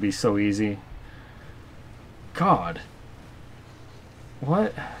was going to be so easy. God.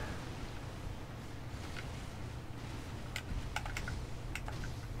 What?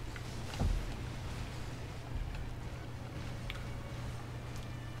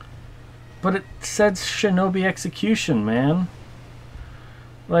 But it said Shinobi execution, man.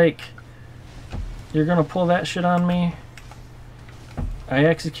 You're gonna pull that shit on me? I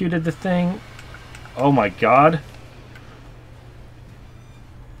executed the thing. Oh my god.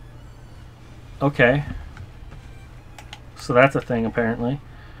 Okay. So that's a thing, apparently.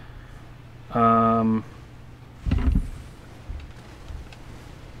 What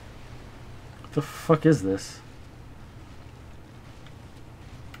the fuck is this?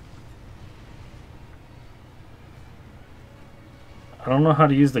 I don't know how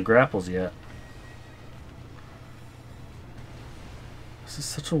to use the grapples yet. This is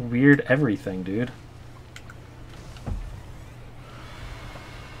such a weird everything, dude.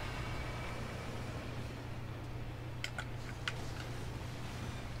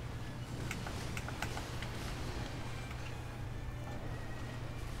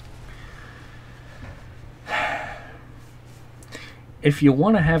 If you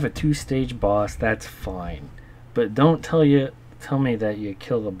want to have a 2-stage boss, that's fine. But don't tell me that you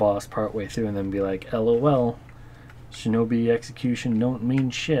kill the boss partway through and then be like, LOL, Shinobi execution don't mean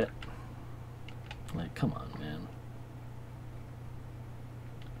shit. Come on, man.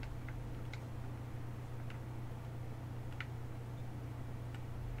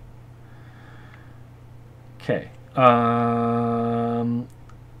 Okay.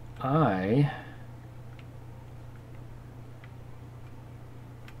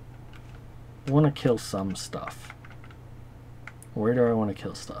 I want to kill some stuff. Where do I want to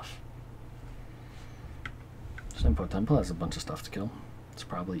kill stuff? Simpo Temple has a bunch of stuff to kill. It's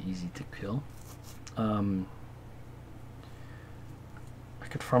probably easy to kill. I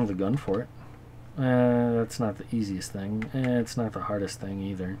could farm the gun for it. That's not the easiest thing. It's not the hardest thing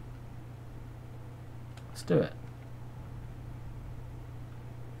either. Let's do it.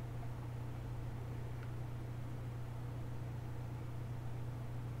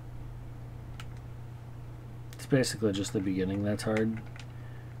 It's basically just the beginning that's hard.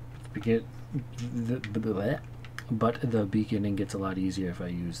 But the beginning gets a lot easier if I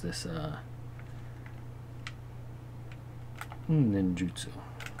use this ninjutsu.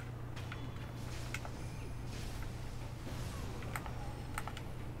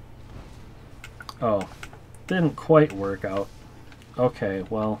 Oh, didn't quite work out. Okay,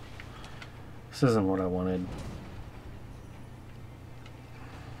 well, this isn't what I wanted.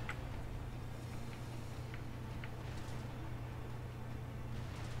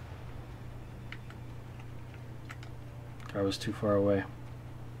 I was too far away.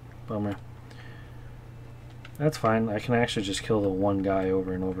 Bummer. That's fine. I can actually just kill the one guy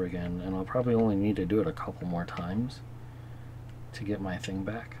over and over again, and I'll probably only need to do it a couple more times to get my thing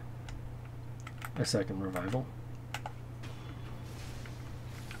back. A second revival.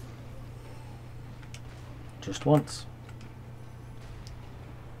 Just once.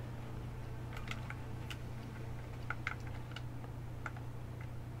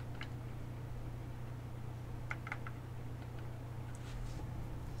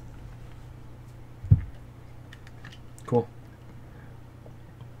 Cool.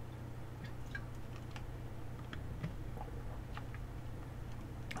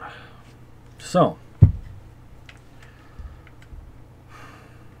 So,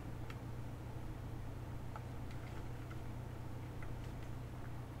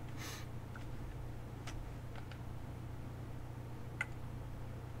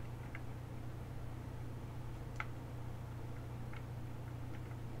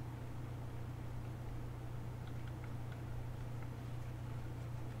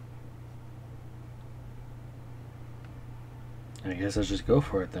 I guess I'll just go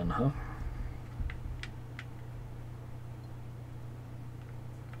for it then, huh?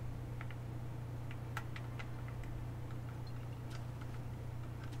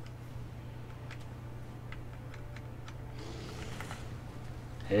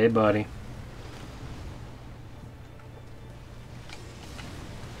 Hey, buddy.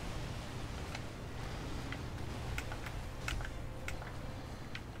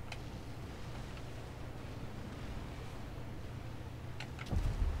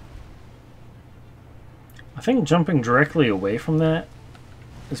 I think jumping directly away from that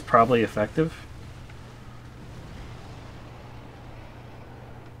is probably effective.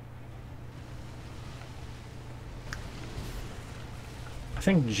 I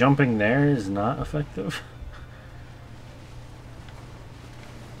think jumping there is not effective.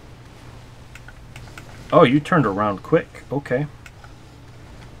 Oh, you turned around quick. Okay.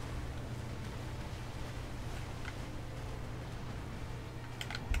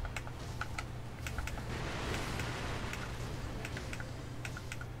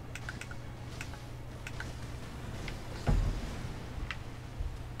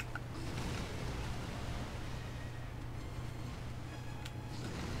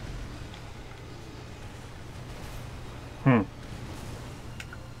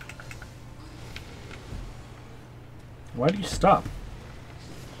 Why do you stop?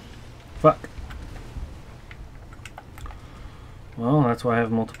 Fuck. Well, that's why I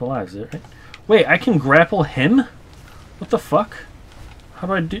have multiple lives, right? Wait, I can grapple him? What the fuck? How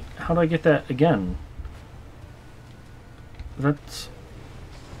do I get that again? That's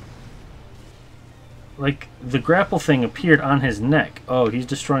like the grapple thing appeared on his neck. Oh, he's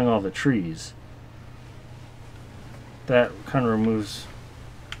destroying all the trees. That kind of removes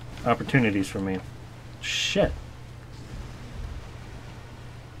opportunities for me. Shit.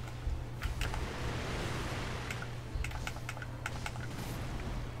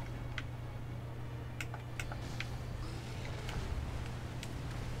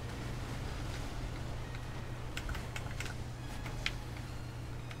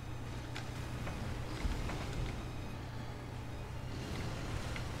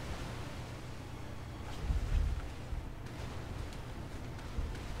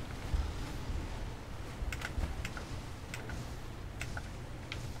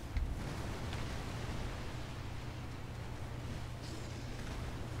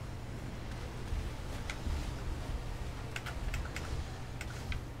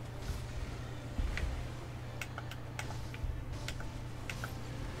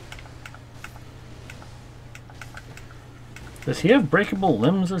 Does he have breakable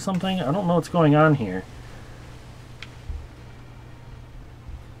limbs or something? I don't know what's going on here.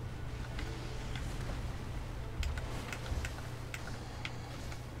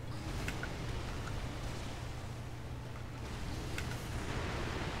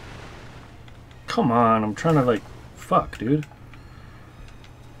 Come on, I'm trying to like... Fuck, dude.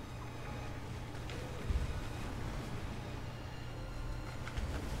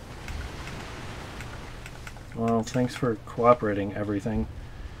 Well, thanks for cooperating, everything.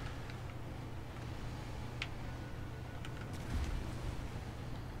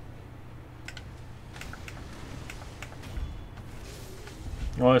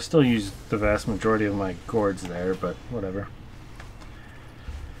 Well, I still use the vast majority of my gourds there, but whatever.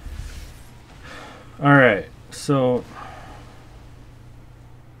 Alright, so...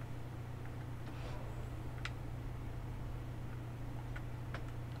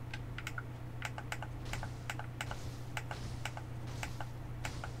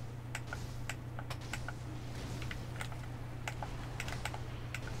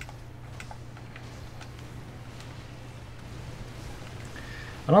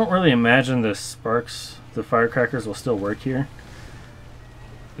 I don't really imagine the sparks, the firecrackers will still work here.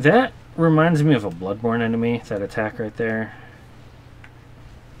 That reminds me of a Bloodborne enemy, that attack right there.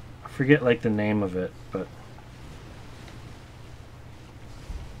 I forget like the name of it, but...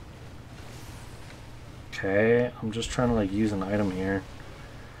 Okay, I'm just trying to like use an item here.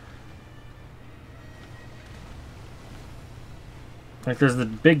 Like there's the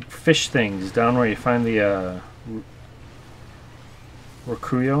big fish things down where you find the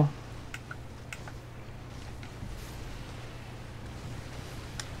Rokuyo.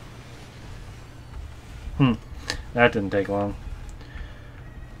 That didn't take long.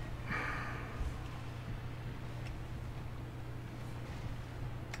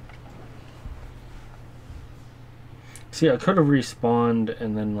 See, I could have respawned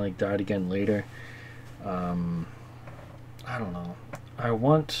and then like died again later. I don't know.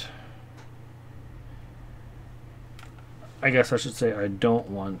 I guess I should say I don't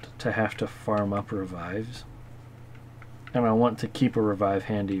want to have to farm up revives. And I want to keep a revive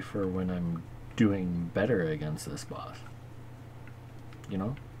handy for when I'm doing better against this boss. You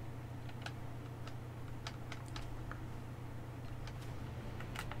know?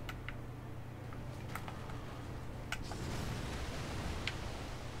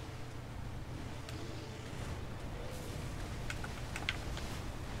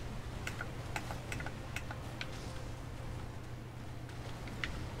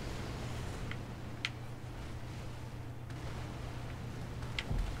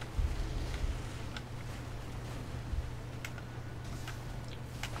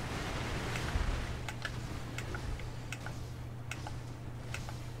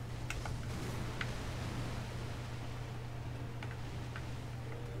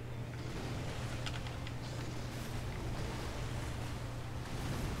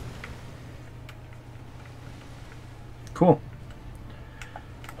 Cool.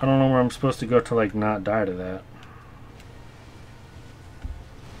 I don't know where I'm supposed to go to like not die to that.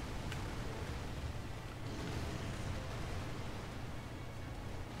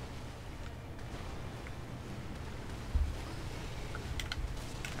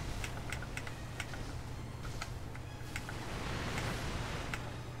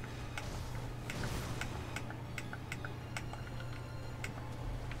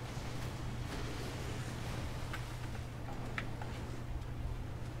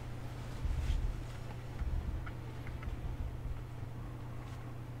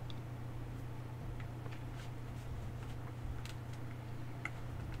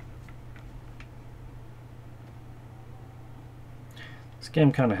 This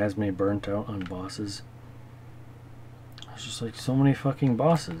game kind of has me burnt out on bosses. There's just like so many fucking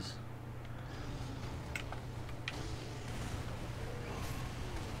bosses.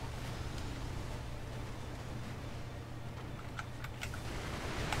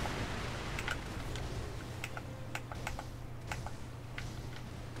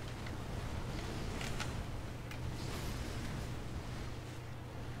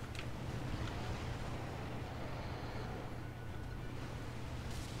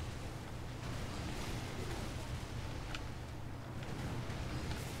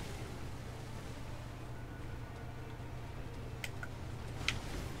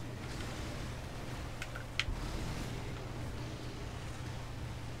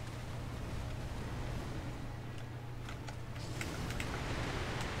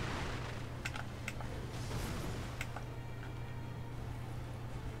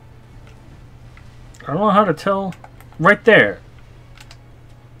 I don't know how to tell. Right there.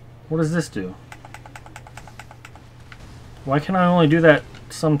 What does this do? Why can I only do that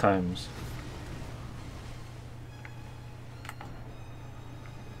sometimes?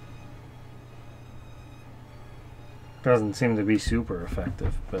 Doesn't seem to be super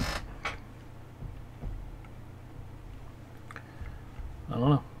effective, but I don't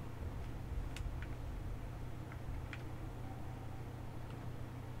know.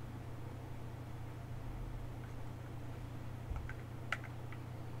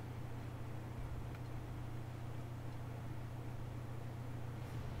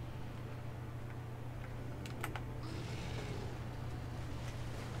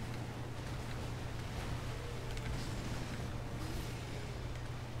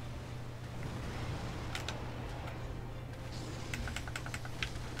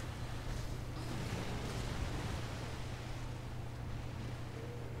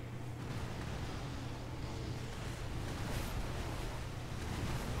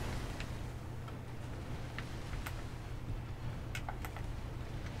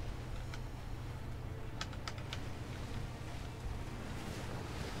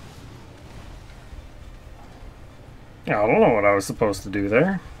 Yeah, I don't know what I was supposed to do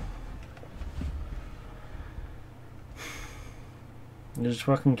there. It just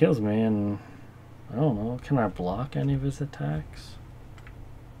fucking kills me, and I don't know. Can I block any of his attacks?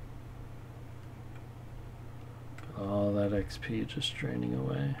 All that XP just draining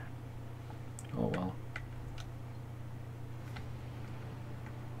away. Oh well.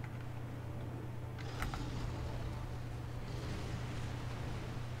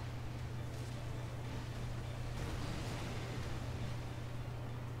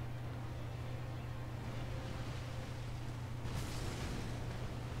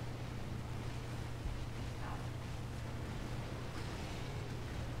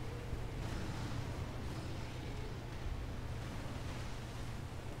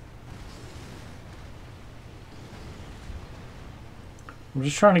 I'm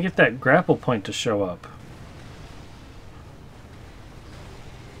just trying to get that grapple point to show up.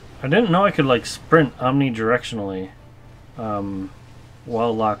 I didn't know I could like sprint omnidirectionally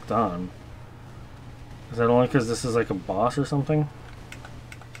while locked on. Is that only because this is like a boss or something?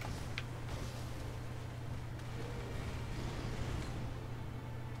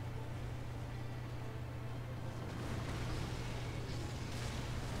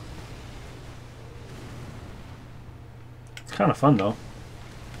 It's kind of fun though.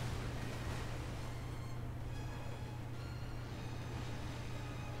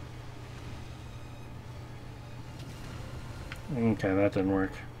 Okay, that didn't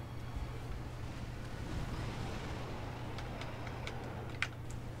work.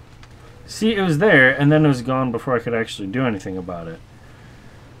 See, it was there, and then it was gone before I could actually do anything about it.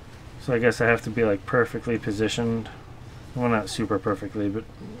 So I guess I have to be like perfectly positioned. Well, not super perfectly, but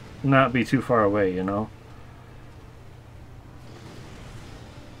not be too far away, you know?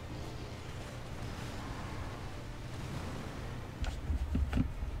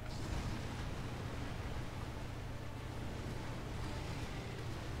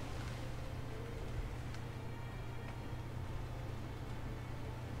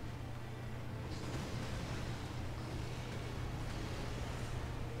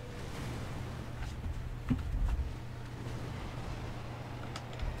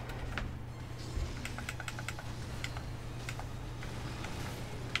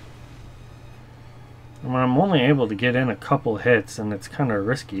 I mean, I'm only able to get in a couple hits, and it's kind of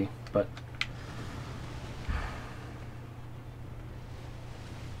risky, but...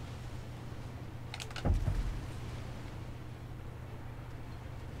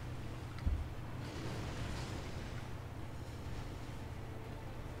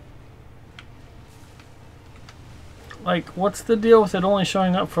 Like, what's the deal with it only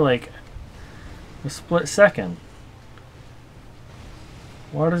showing up for, like, a split second?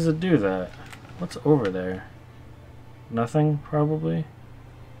 Why does it do that? What's over there? Nothing, probably?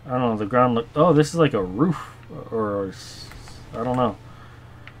 I don't know, the ground look... Oh, this is like a roof, or... I don't know.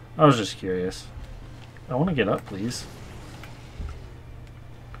 I was just curious. I want to get up, please.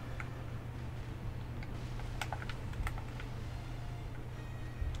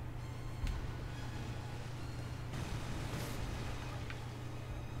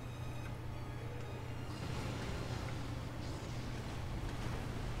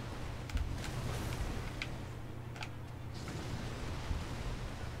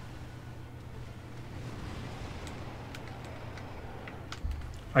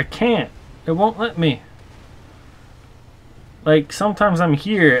 I can't. It won't let me. Like, sometimes I'm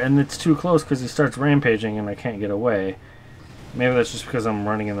here and it's too close because he starts rampaging and I can't get away. Maybe that's just because I'm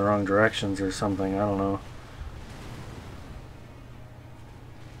running in the wrong directions or something. I don't know.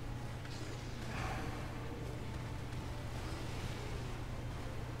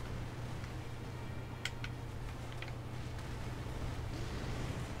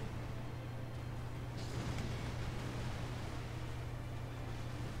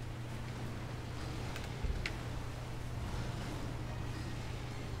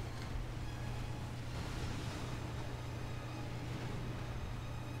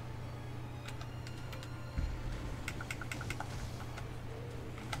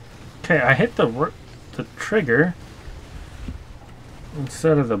 Okay, I hit the trigger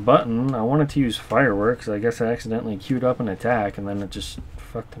instead of the button. I wanted to use fireworks. I guess I accidentally queued up an attack and then it just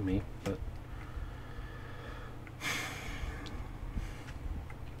fucked me. But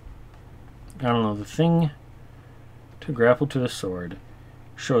I don't know. The thing to grapple to the sword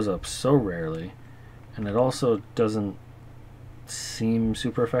shows up so rarely, and it also doesn't seem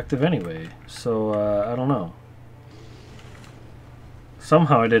super effective anyway. So I don't know.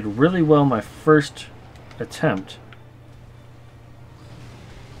 Somehow I did really well my first attempt,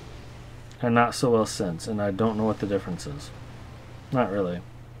 and not so well since, and I don't know what the difference is. Not really.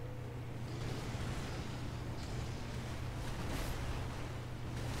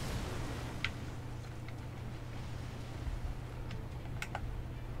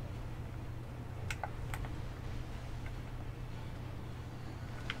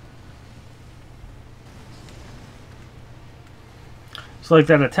 So like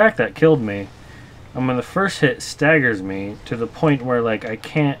that attack that killed me, I mean the first hit staggers me to the point where like I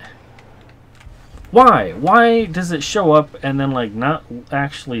can't... Why? Why does it show up and then like not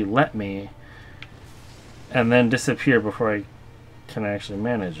actually let me and then disappear before I can actually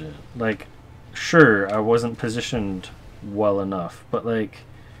manage it? Like, sure, I wasn't positioned well enough, but like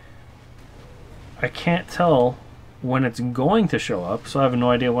I can't tell when it's going to show up, so I have no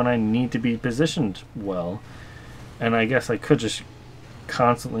idea when I need to be positioned well. And I guess I could just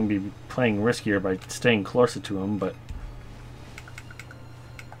constantly be playing riskier by staying closer to him, but...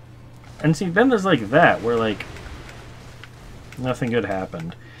 And see, then there's like that, where like nothing good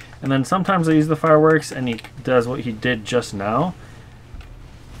happened. And then sometimes I use the fireworks and he does what he did just now,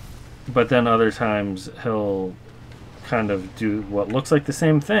 but then other times he'll kind of do what looks like the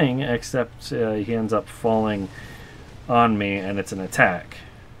same thing, except he ends up falling on me and it's an attack.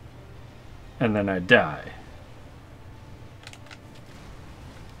 And then I die.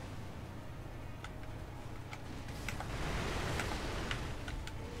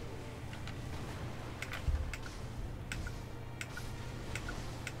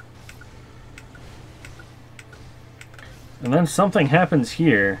 And then something happens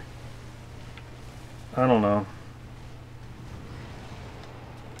here. I don't know.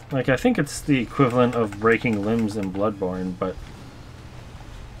 Like, I think it's the equivalent of breaking limbs in Bloodborne, but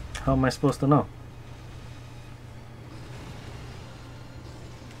how am I supposed to know?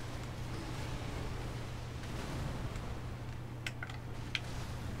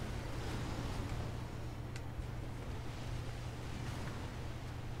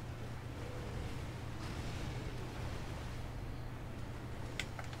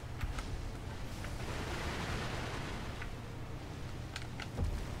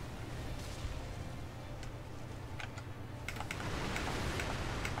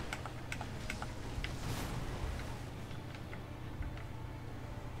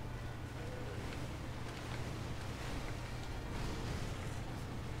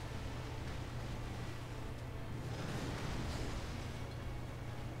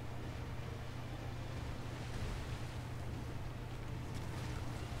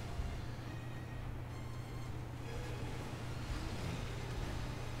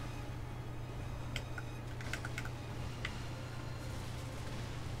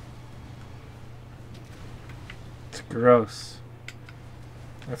 Gross.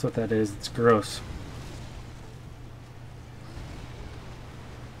 That's what that is. It's gross.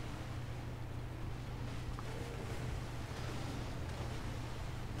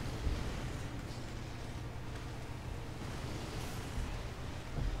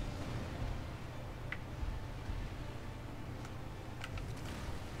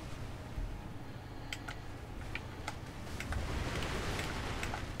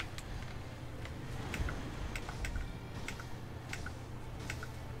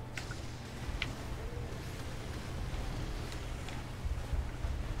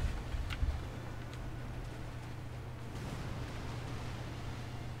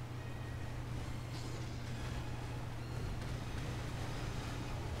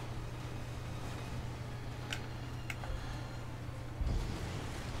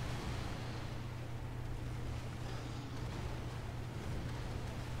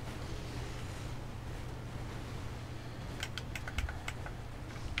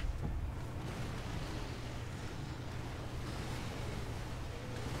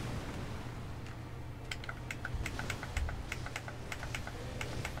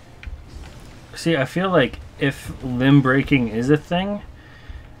 See, I feel like if limb breaking is a thing,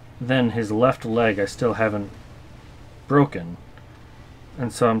 then his left leg I still haven't broken.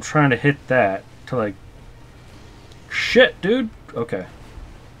 And so I'm trying to hit that to like... Shit, dude! Okay.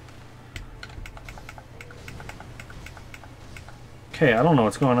 Okay, I don't know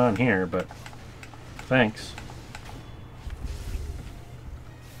what's going on here, but thanks.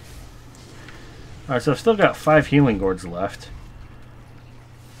 Alright, so I've still got 5 healing gourds left.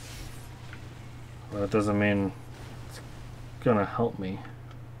 Well, that doesn't mean it's gonna help me.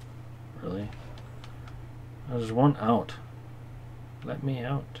 Really. There's one out. Let me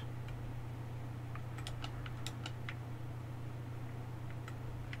out.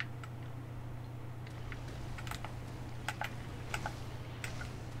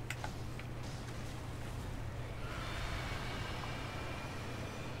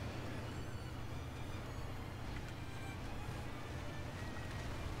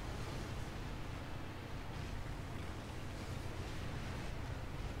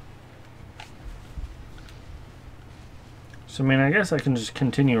 So, I mean, I guess I can just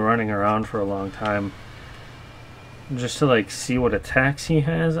continue running around for a long time. Just to, like, see what attacks he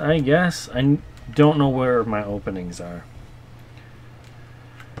has, I guess. I don't know where my openings are.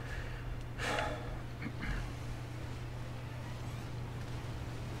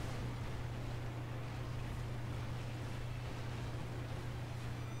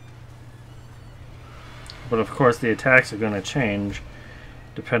 But, of course, the attacks are going to change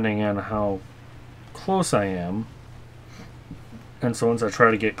depending on how close I am. And so once I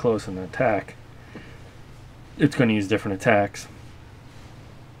try to get close and attack, it's going to use different attacks.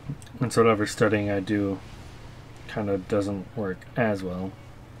 And so whatever studying I do kind of doesn't work as well.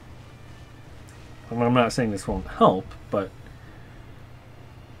 I mean, I'm not saying this won't help, but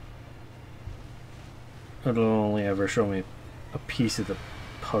it'll only ever show me a piece of the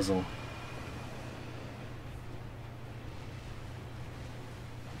puzzle.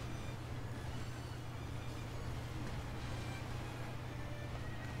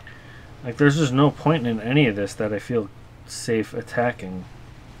 Like, there's just no point in any of this that I feel safe attacking.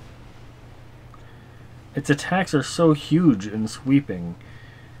 Its attacks are so huge and sweeping.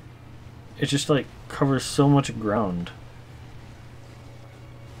 It just, like, covers so much ground.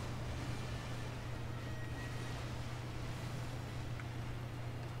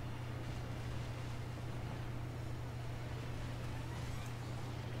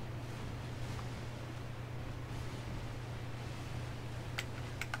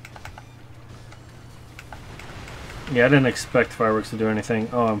 Yeah, I didn't expect fireworks to do anything.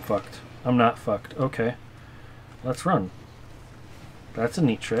 Oh, I'm fucked. I'm not fucked. Okay. Let's run. That's a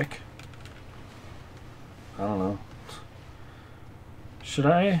neat trick. I don't know. Should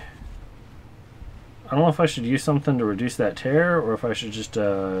I? I don't know if I should use something to reduce that tear, or if I should just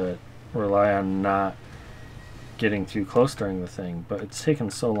rely on not getting too close during the thing. But it's taken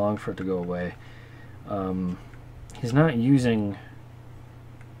so long for it to go away. He's not using...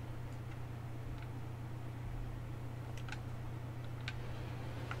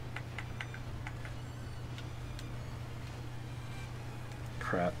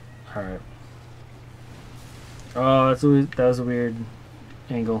 Crap. Alright. Oh, that was a weird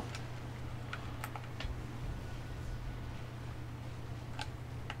angle.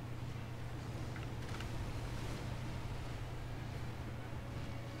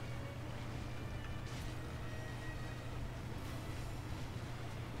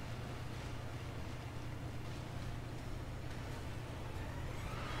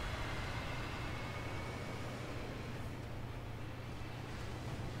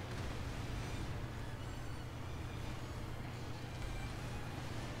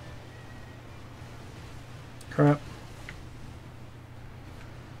 Crap.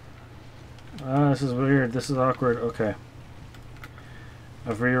 This is weird. This is awkward. Okay.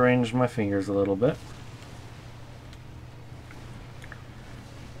 I've rearranged my fingers a little bit.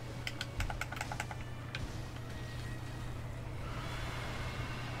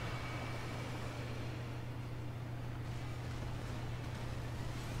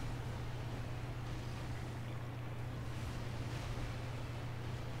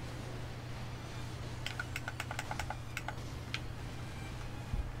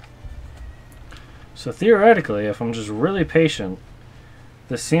 So theoretically, if I'm just really patient,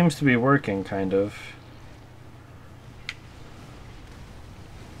 this seems to be working, kind of.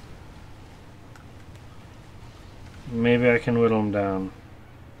 Maybe I can whittle them down.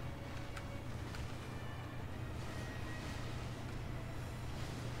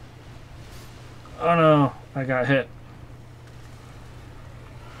 Oh no, I got hit.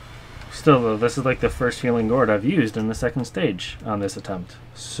 Still though, this is like the first healing gourd I've used in the second stage on this attempt.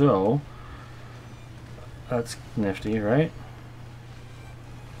 So... that's nifty, right?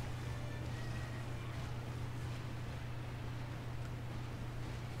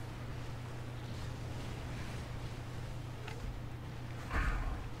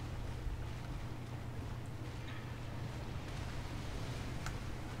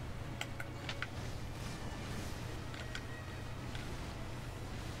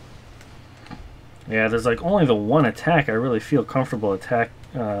 Yeah, there's like only the one attack I really feel comfortable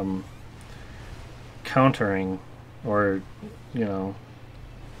countering, or, you know,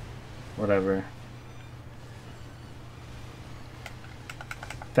 whatever.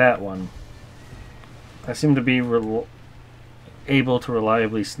 That one. I seem to be able to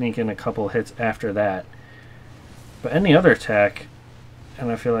reliably sneak in a couple hits after that. But any other attack,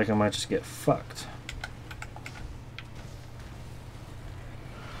 and I feel like I might just get fucked.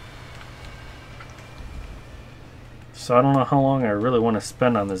 So I don't know how long I really want to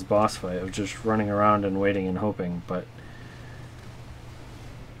spend on this boss fight of just running around and waiting and hoping, but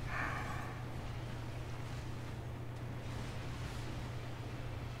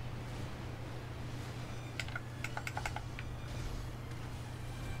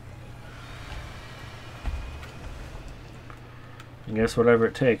I guess whatever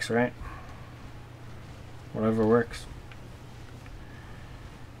it takes, right? Whatever works.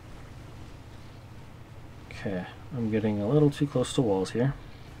 Okay, I'm getting a little too close to walls here.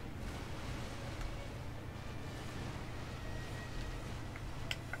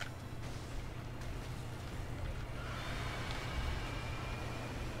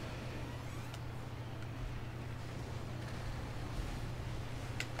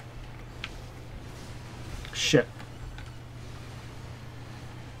 Shit.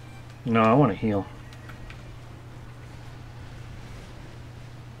 No, I want to heal.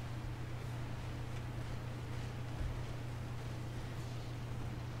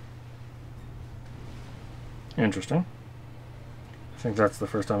 Interesting. I think that's the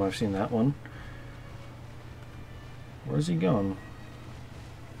first time I've seen that one. Where's he going?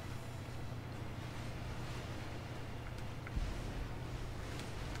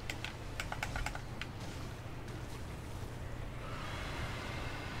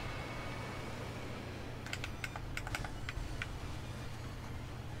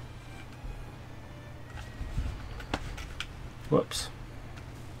 Whoops.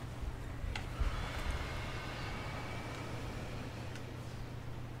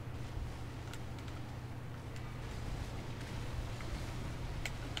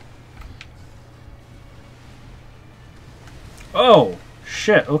 Oh,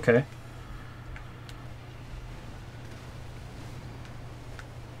 shit, okay.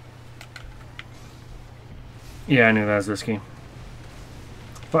 Yeah, I knew that was risky.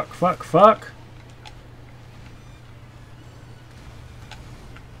 Fuck, fuck, fuck.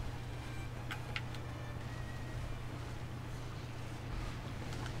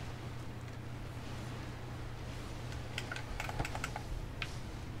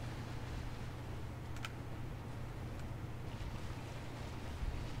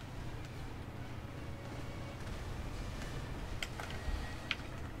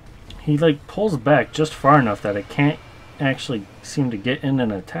 He like pulls back just far enough that it can't actually seem to get in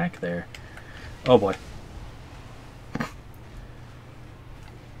an attack there. Oh boy.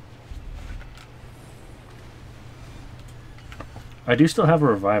 I do still have a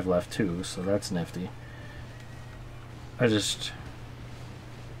revive left too, so that's nifty. As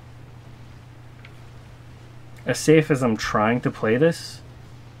safe as I'm trying to play this,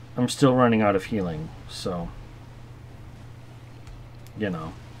 I'm still running out of healing, so, you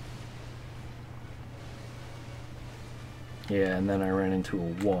know. Yeah, and then I ran into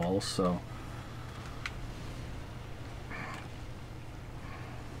a wall, so.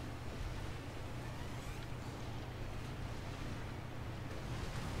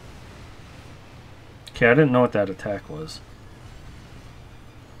 Okay, I didn't know what that attack was.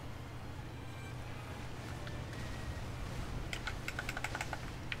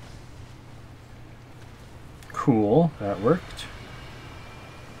 Cool, that worked.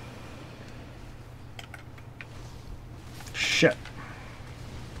 Shit.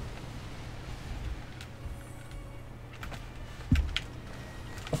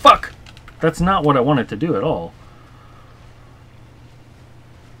 Oh, fuck! That's not what I wanted to do at all.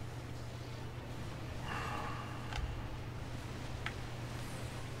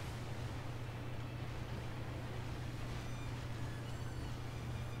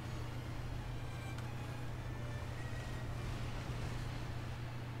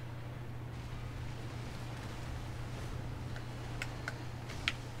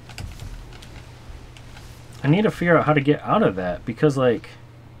 I need to figure out how to get out of that, because, like,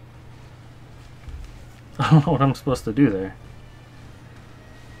 I don't know what I'm supposed to do there.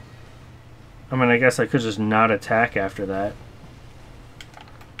 I mean, I guess I could just not attack after that.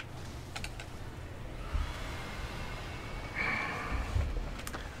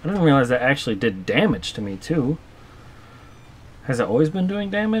 I didn't realize that actually did damage to me, too. Has it always been doing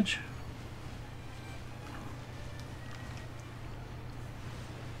damage?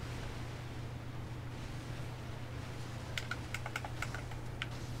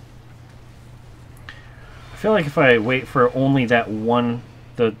 feel like if I wait for only that one,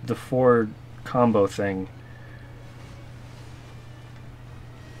 the 4 combo thing.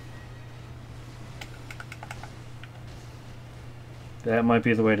 That might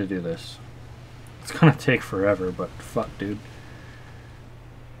be the way to do this. It's gonna take forever, but fuck, dude.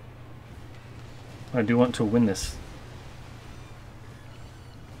 I do want to win this.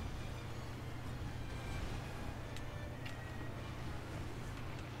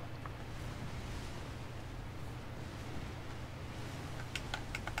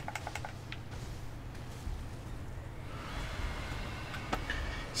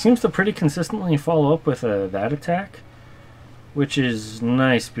 Seems to pretty consistently follow up with that attack, which is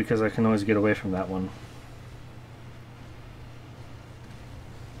nice because I can always get away from that one.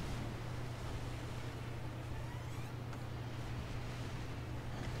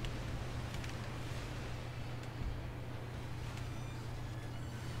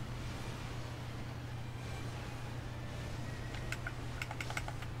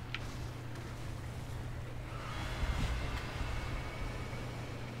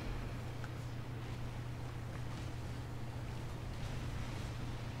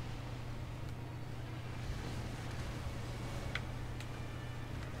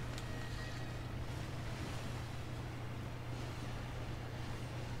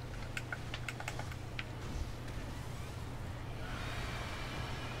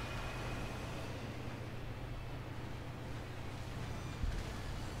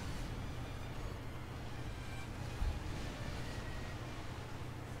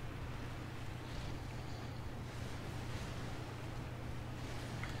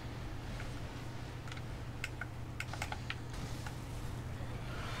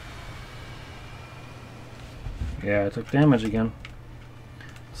 Yeah, I took damage again.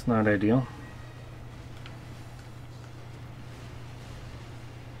 It's not ideal.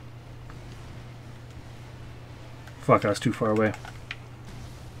 Fuck, I was too far away.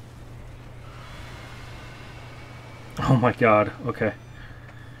 Oh my god, okay.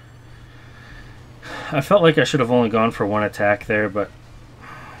 I felt like I should have only gone for one attack there, but...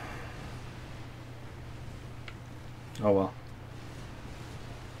 oh well.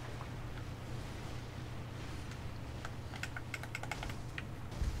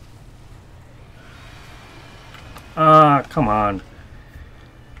 Ah, come on.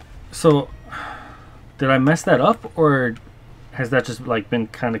 So, did I mess that up, or has that just like been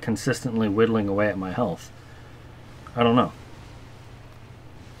kind of consistently whittling away at my health? I don't know.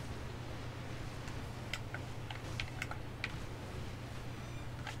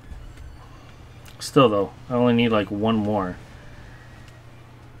 Still though, I only need like one more.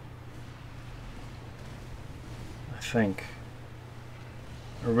 I think.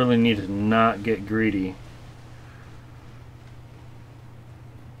 I really need to not get greedy.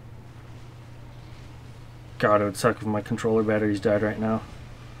 God, it would suck if my controller batteries died right now.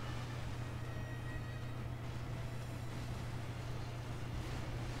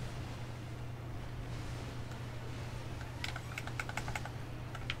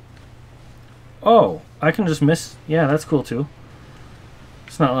 Oh, I can just miss. Yeah, that's cool too.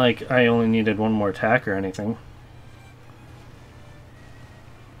 It's not like I only needed one more attack or anything.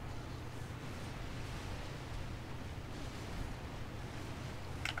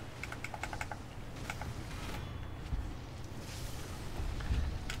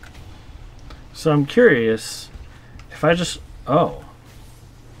 So I'm curious if I just... oh.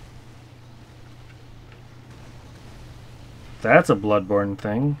 That's a Bloodborne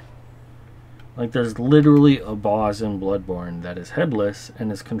thing. Like, there's literally a boss in Bloodborne that is headless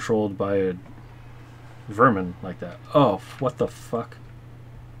and is controlled by a vermin like that. Oh, what the fuck?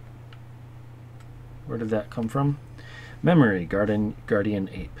 Where did that come from? Memory, Guardian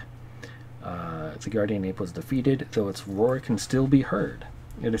Ape. The Guardian Ape was defeated, though its roar can still be heard.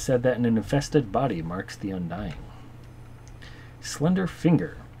 It is said that an infested body marks the undying. Slender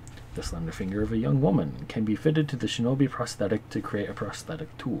Finger. The slender finger of a young woman can be fitted to the shinobi prosthetic to create a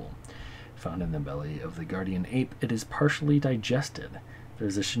prosthetic tool. Found in the belly of the Guardian Ape, it is partially digested. There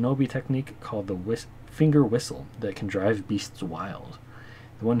is a shinobi technique called the finger whistle that can drive beasts wild.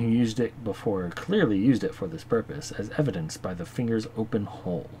 The one who used it before clearly used it for this purpose, as evidenced by the finger's open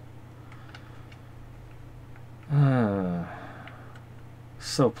hole.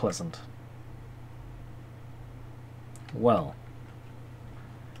 So pleasant. Well.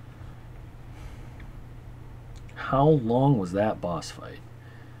 How long was that boss fight?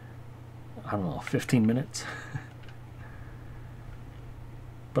 I don't know, 15 minutes?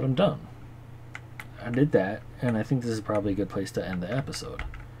 But I'm done. I did that, and I think this is probably a good place to end the episode.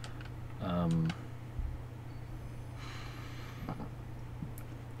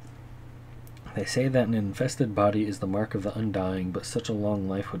 They say that an infested body is the mark of the undying, but such a long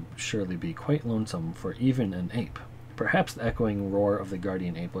life would surely be quite lonesome for even an ape. Perhaps the echoing roar of the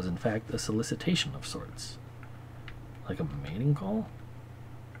Guardian Ape was in fact a solicitation of sorts. Like a mating call?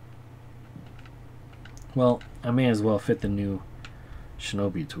 Well, I may as well fit the new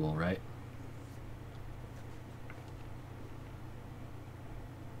shinobi tool, right?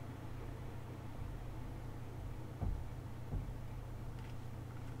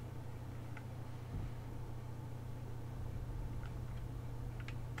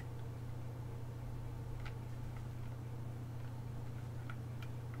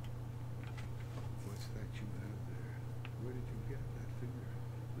 What's that you have there? Where did you get that finger?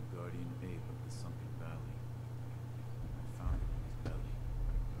 The Guardian Ape of the Sunken Valley. I found it in his belly.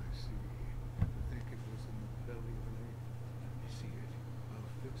 I see. I think it was in the belly of an ape. Let me see it.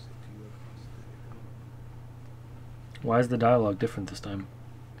 I'll fix it to your prosthetic arm. Why is the dialogue different this time?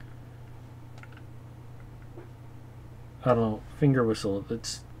 I don't know. Finger whistle.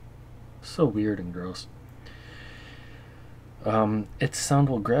 It's so weird and gross. Its sound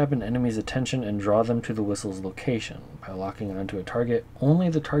will grab an enemy's attention and draw them to the whistle's location. By locking onto a target, only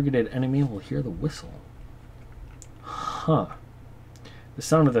the targeted enemy will hear the whistle. Huh. The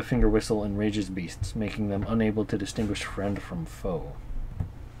sound of the finger whistle enrages beasts, making them unable to distinguish friend from foe.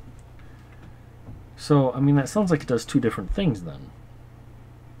 So, I mean, that sounds like it does two different things then.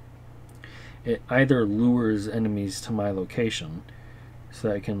 It either lures enemies to my location, so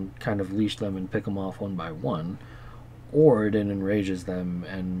that I can kind of leash them and pick them off one by one, or it enrages them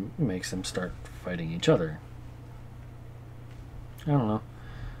and makes them start fighting each other. I don't know.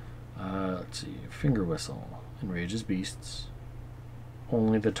 Let's see. Finger whistle. Enrages beasts.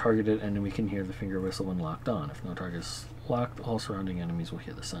 Only the targeted enemy can hear the finger whistle when locked on. If no target is locked, all surrounding enemies will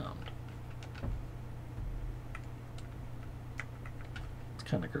hear the sound. It's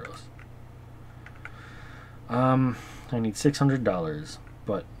kind of gross. I need $600,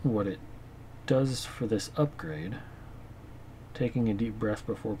 but what it does for this upgrade, taking a deep breath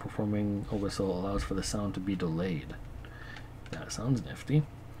before performing a whistle allows for the sound to be delayed. That sounds nifty.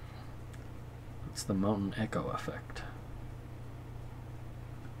 It's the mountain echo effect.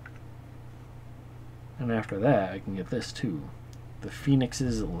 And after that, I can get this too. The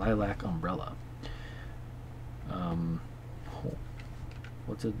Phoenix's Lilac Umbrella.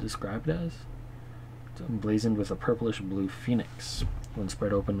 What's it described as? It's emblazoned with a purplish blue phoenix. When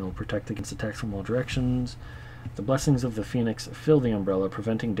spread open, it will protect against attacks from all directions. The blessings of the phoenix fill the umbrella,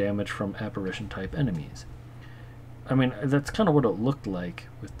 preventing damage from apparition-type enemies. I mean, that's kind of what it looked like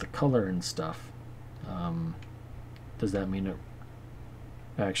with the color and stuff. Does that mean it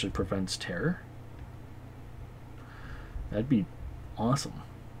actually prevents terror? That'd be awesome.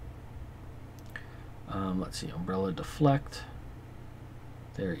 Let's see, Umbrella Deflect.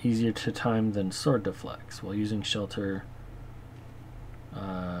 They're easier to time than Sword Deflects. While using Shelter,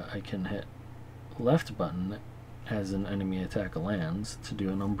 I can hit left button as an enemy attack lands to do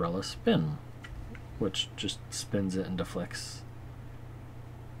an Umbrella Spin, which just spins it and deflects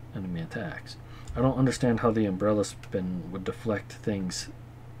enemy attacks. I don't understand how the Umbrella Spin would deflect things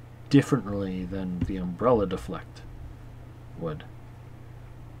differently than the Umbrella Deflect would.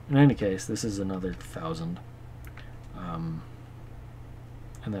 In any case, this is another 1,000.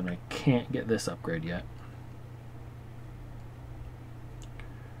 And then I can't get this upgrade yet.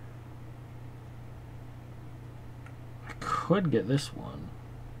 I could get this one,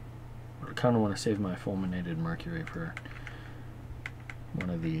 but I kind of want to save my fulminated mercury for one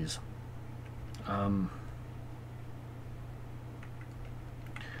of these.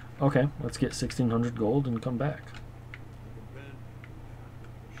 Okay, let's get 1,600 gold and come back.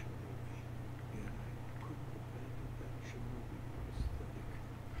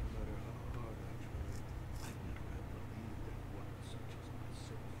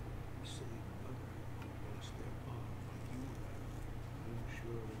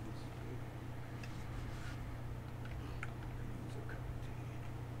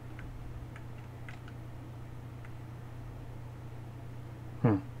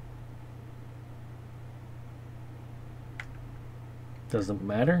 Doesn't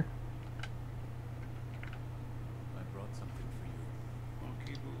matter. I brought something for you.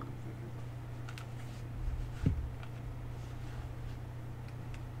 Monkey move.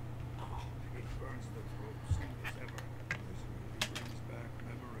 It burns the throat, same as ever. This really brings back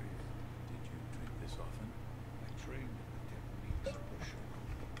memories. Did you drink this often? I trained in the techniques of the shadow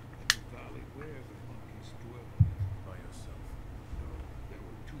in the valley where the monkeys dwell. By yourself? No, there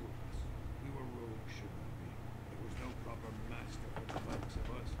were two of us. We were rogue shinobi. There was no proper master for the likes of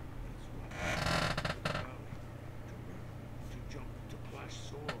us.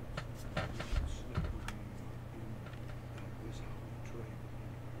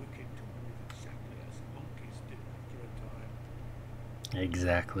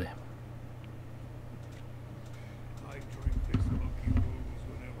 Exactly. I drink this lucky booze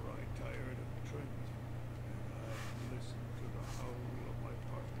whenever I'm tired and drink, and I listen to the howl of my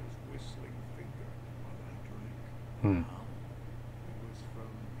partner's whistling finger while I drink. Hmm. It was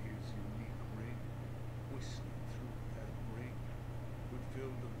from his unique ring. Whistling through that ring would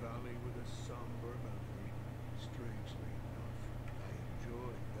fill the valley with a somber melody. Strangely enough, I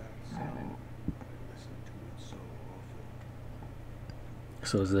enjoyed that sound. I listened to it so often.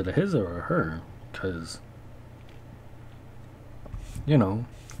 So is it a his or a her? Because, you know,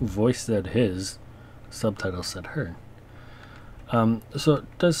 voice said his, subtitle said her. So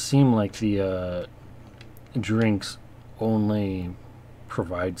it does seem like the drinks only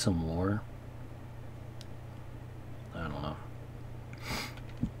provide some lore. I don't know.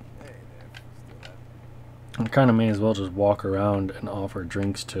 I kind of may as well just walk around and offer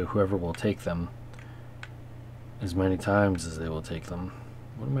drinks to whoever will take them as many times as they will take them.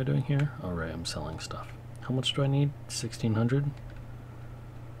 What am I doing here? Oh, right, I'm selling stuff. How much do I need? 1,600?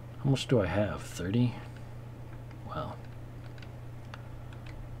 How much do I have? 30? Wow.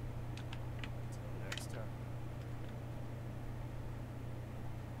 Next time.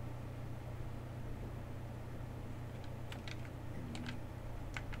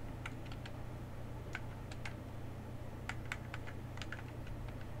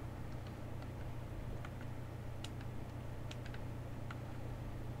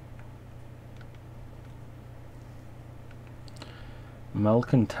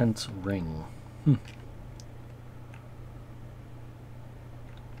 Malcontent's Ring. Hmm.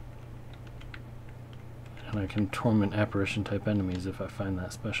 And I can torment apparition type enemies if I find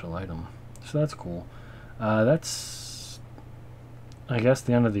that special item. So that's cool. That's, I guess,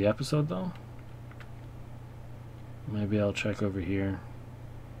 the end of the episode, though. Maybe I'll check over here.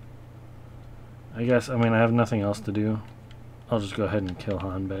 I guess, I mean, I have nothing else to do. I'll just go ahead and kill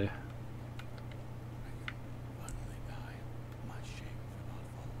Hanbei. Finally die. My shame for not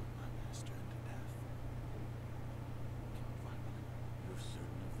following my master into death. Finally, you're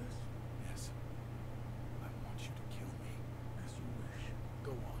certain of this? Yes. I want you to kill me as you wish.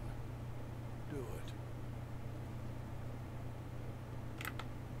 Go on. Do it.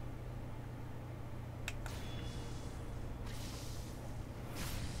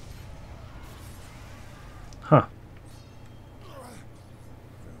 Huh.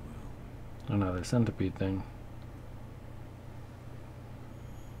 Another centipede thing.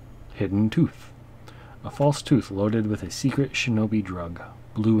 Hidden Tooth. A false tooth loaded with a secret shinobi drug,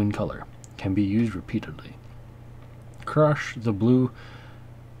 blue in color, can be used repeatedly. Crush the blue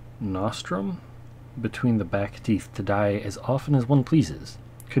nostrum between the back teeth to die as often as one pleases.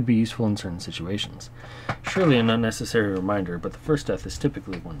 Could be useful in certain situations. Surely an unnecessary reminder, but the first death is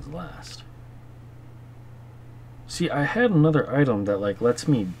typically one's last. See, I had another item that like lets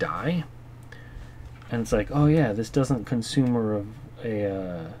me die, and it's like, oh yeah, this doesn't consume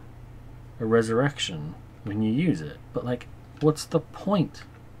a resurrection when you use it. But like, what's the point?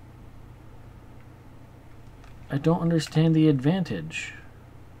 I don't understand the advantage.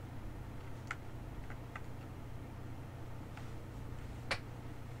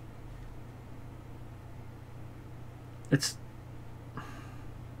 It's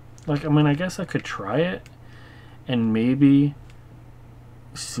like, I mean, I guess I could try it, and maybe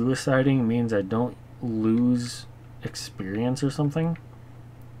suiciding means I don't lose experience or something.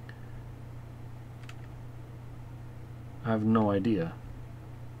 I have no idea.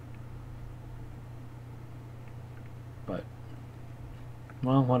 But,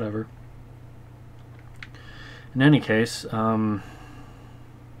 well, whatever. In any case, I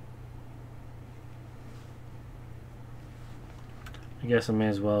guess I may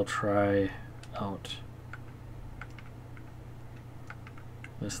as well try out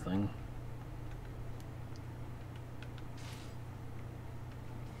this thing.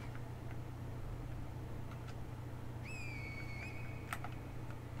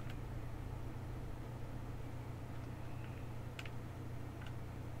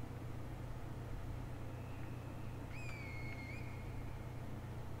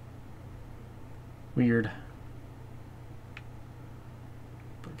 Weird.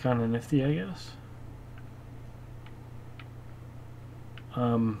 But kind of nifty, I guess.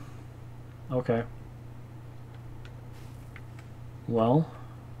 Okay. Well.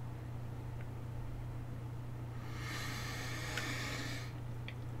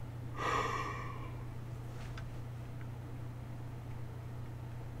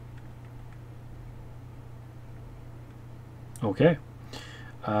 Okay.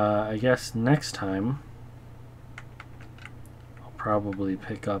 I guess next time I'll probably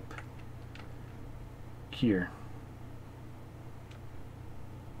pick up here.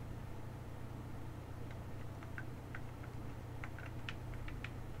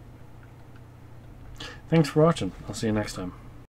 Thanks for watching. I'll see you next time.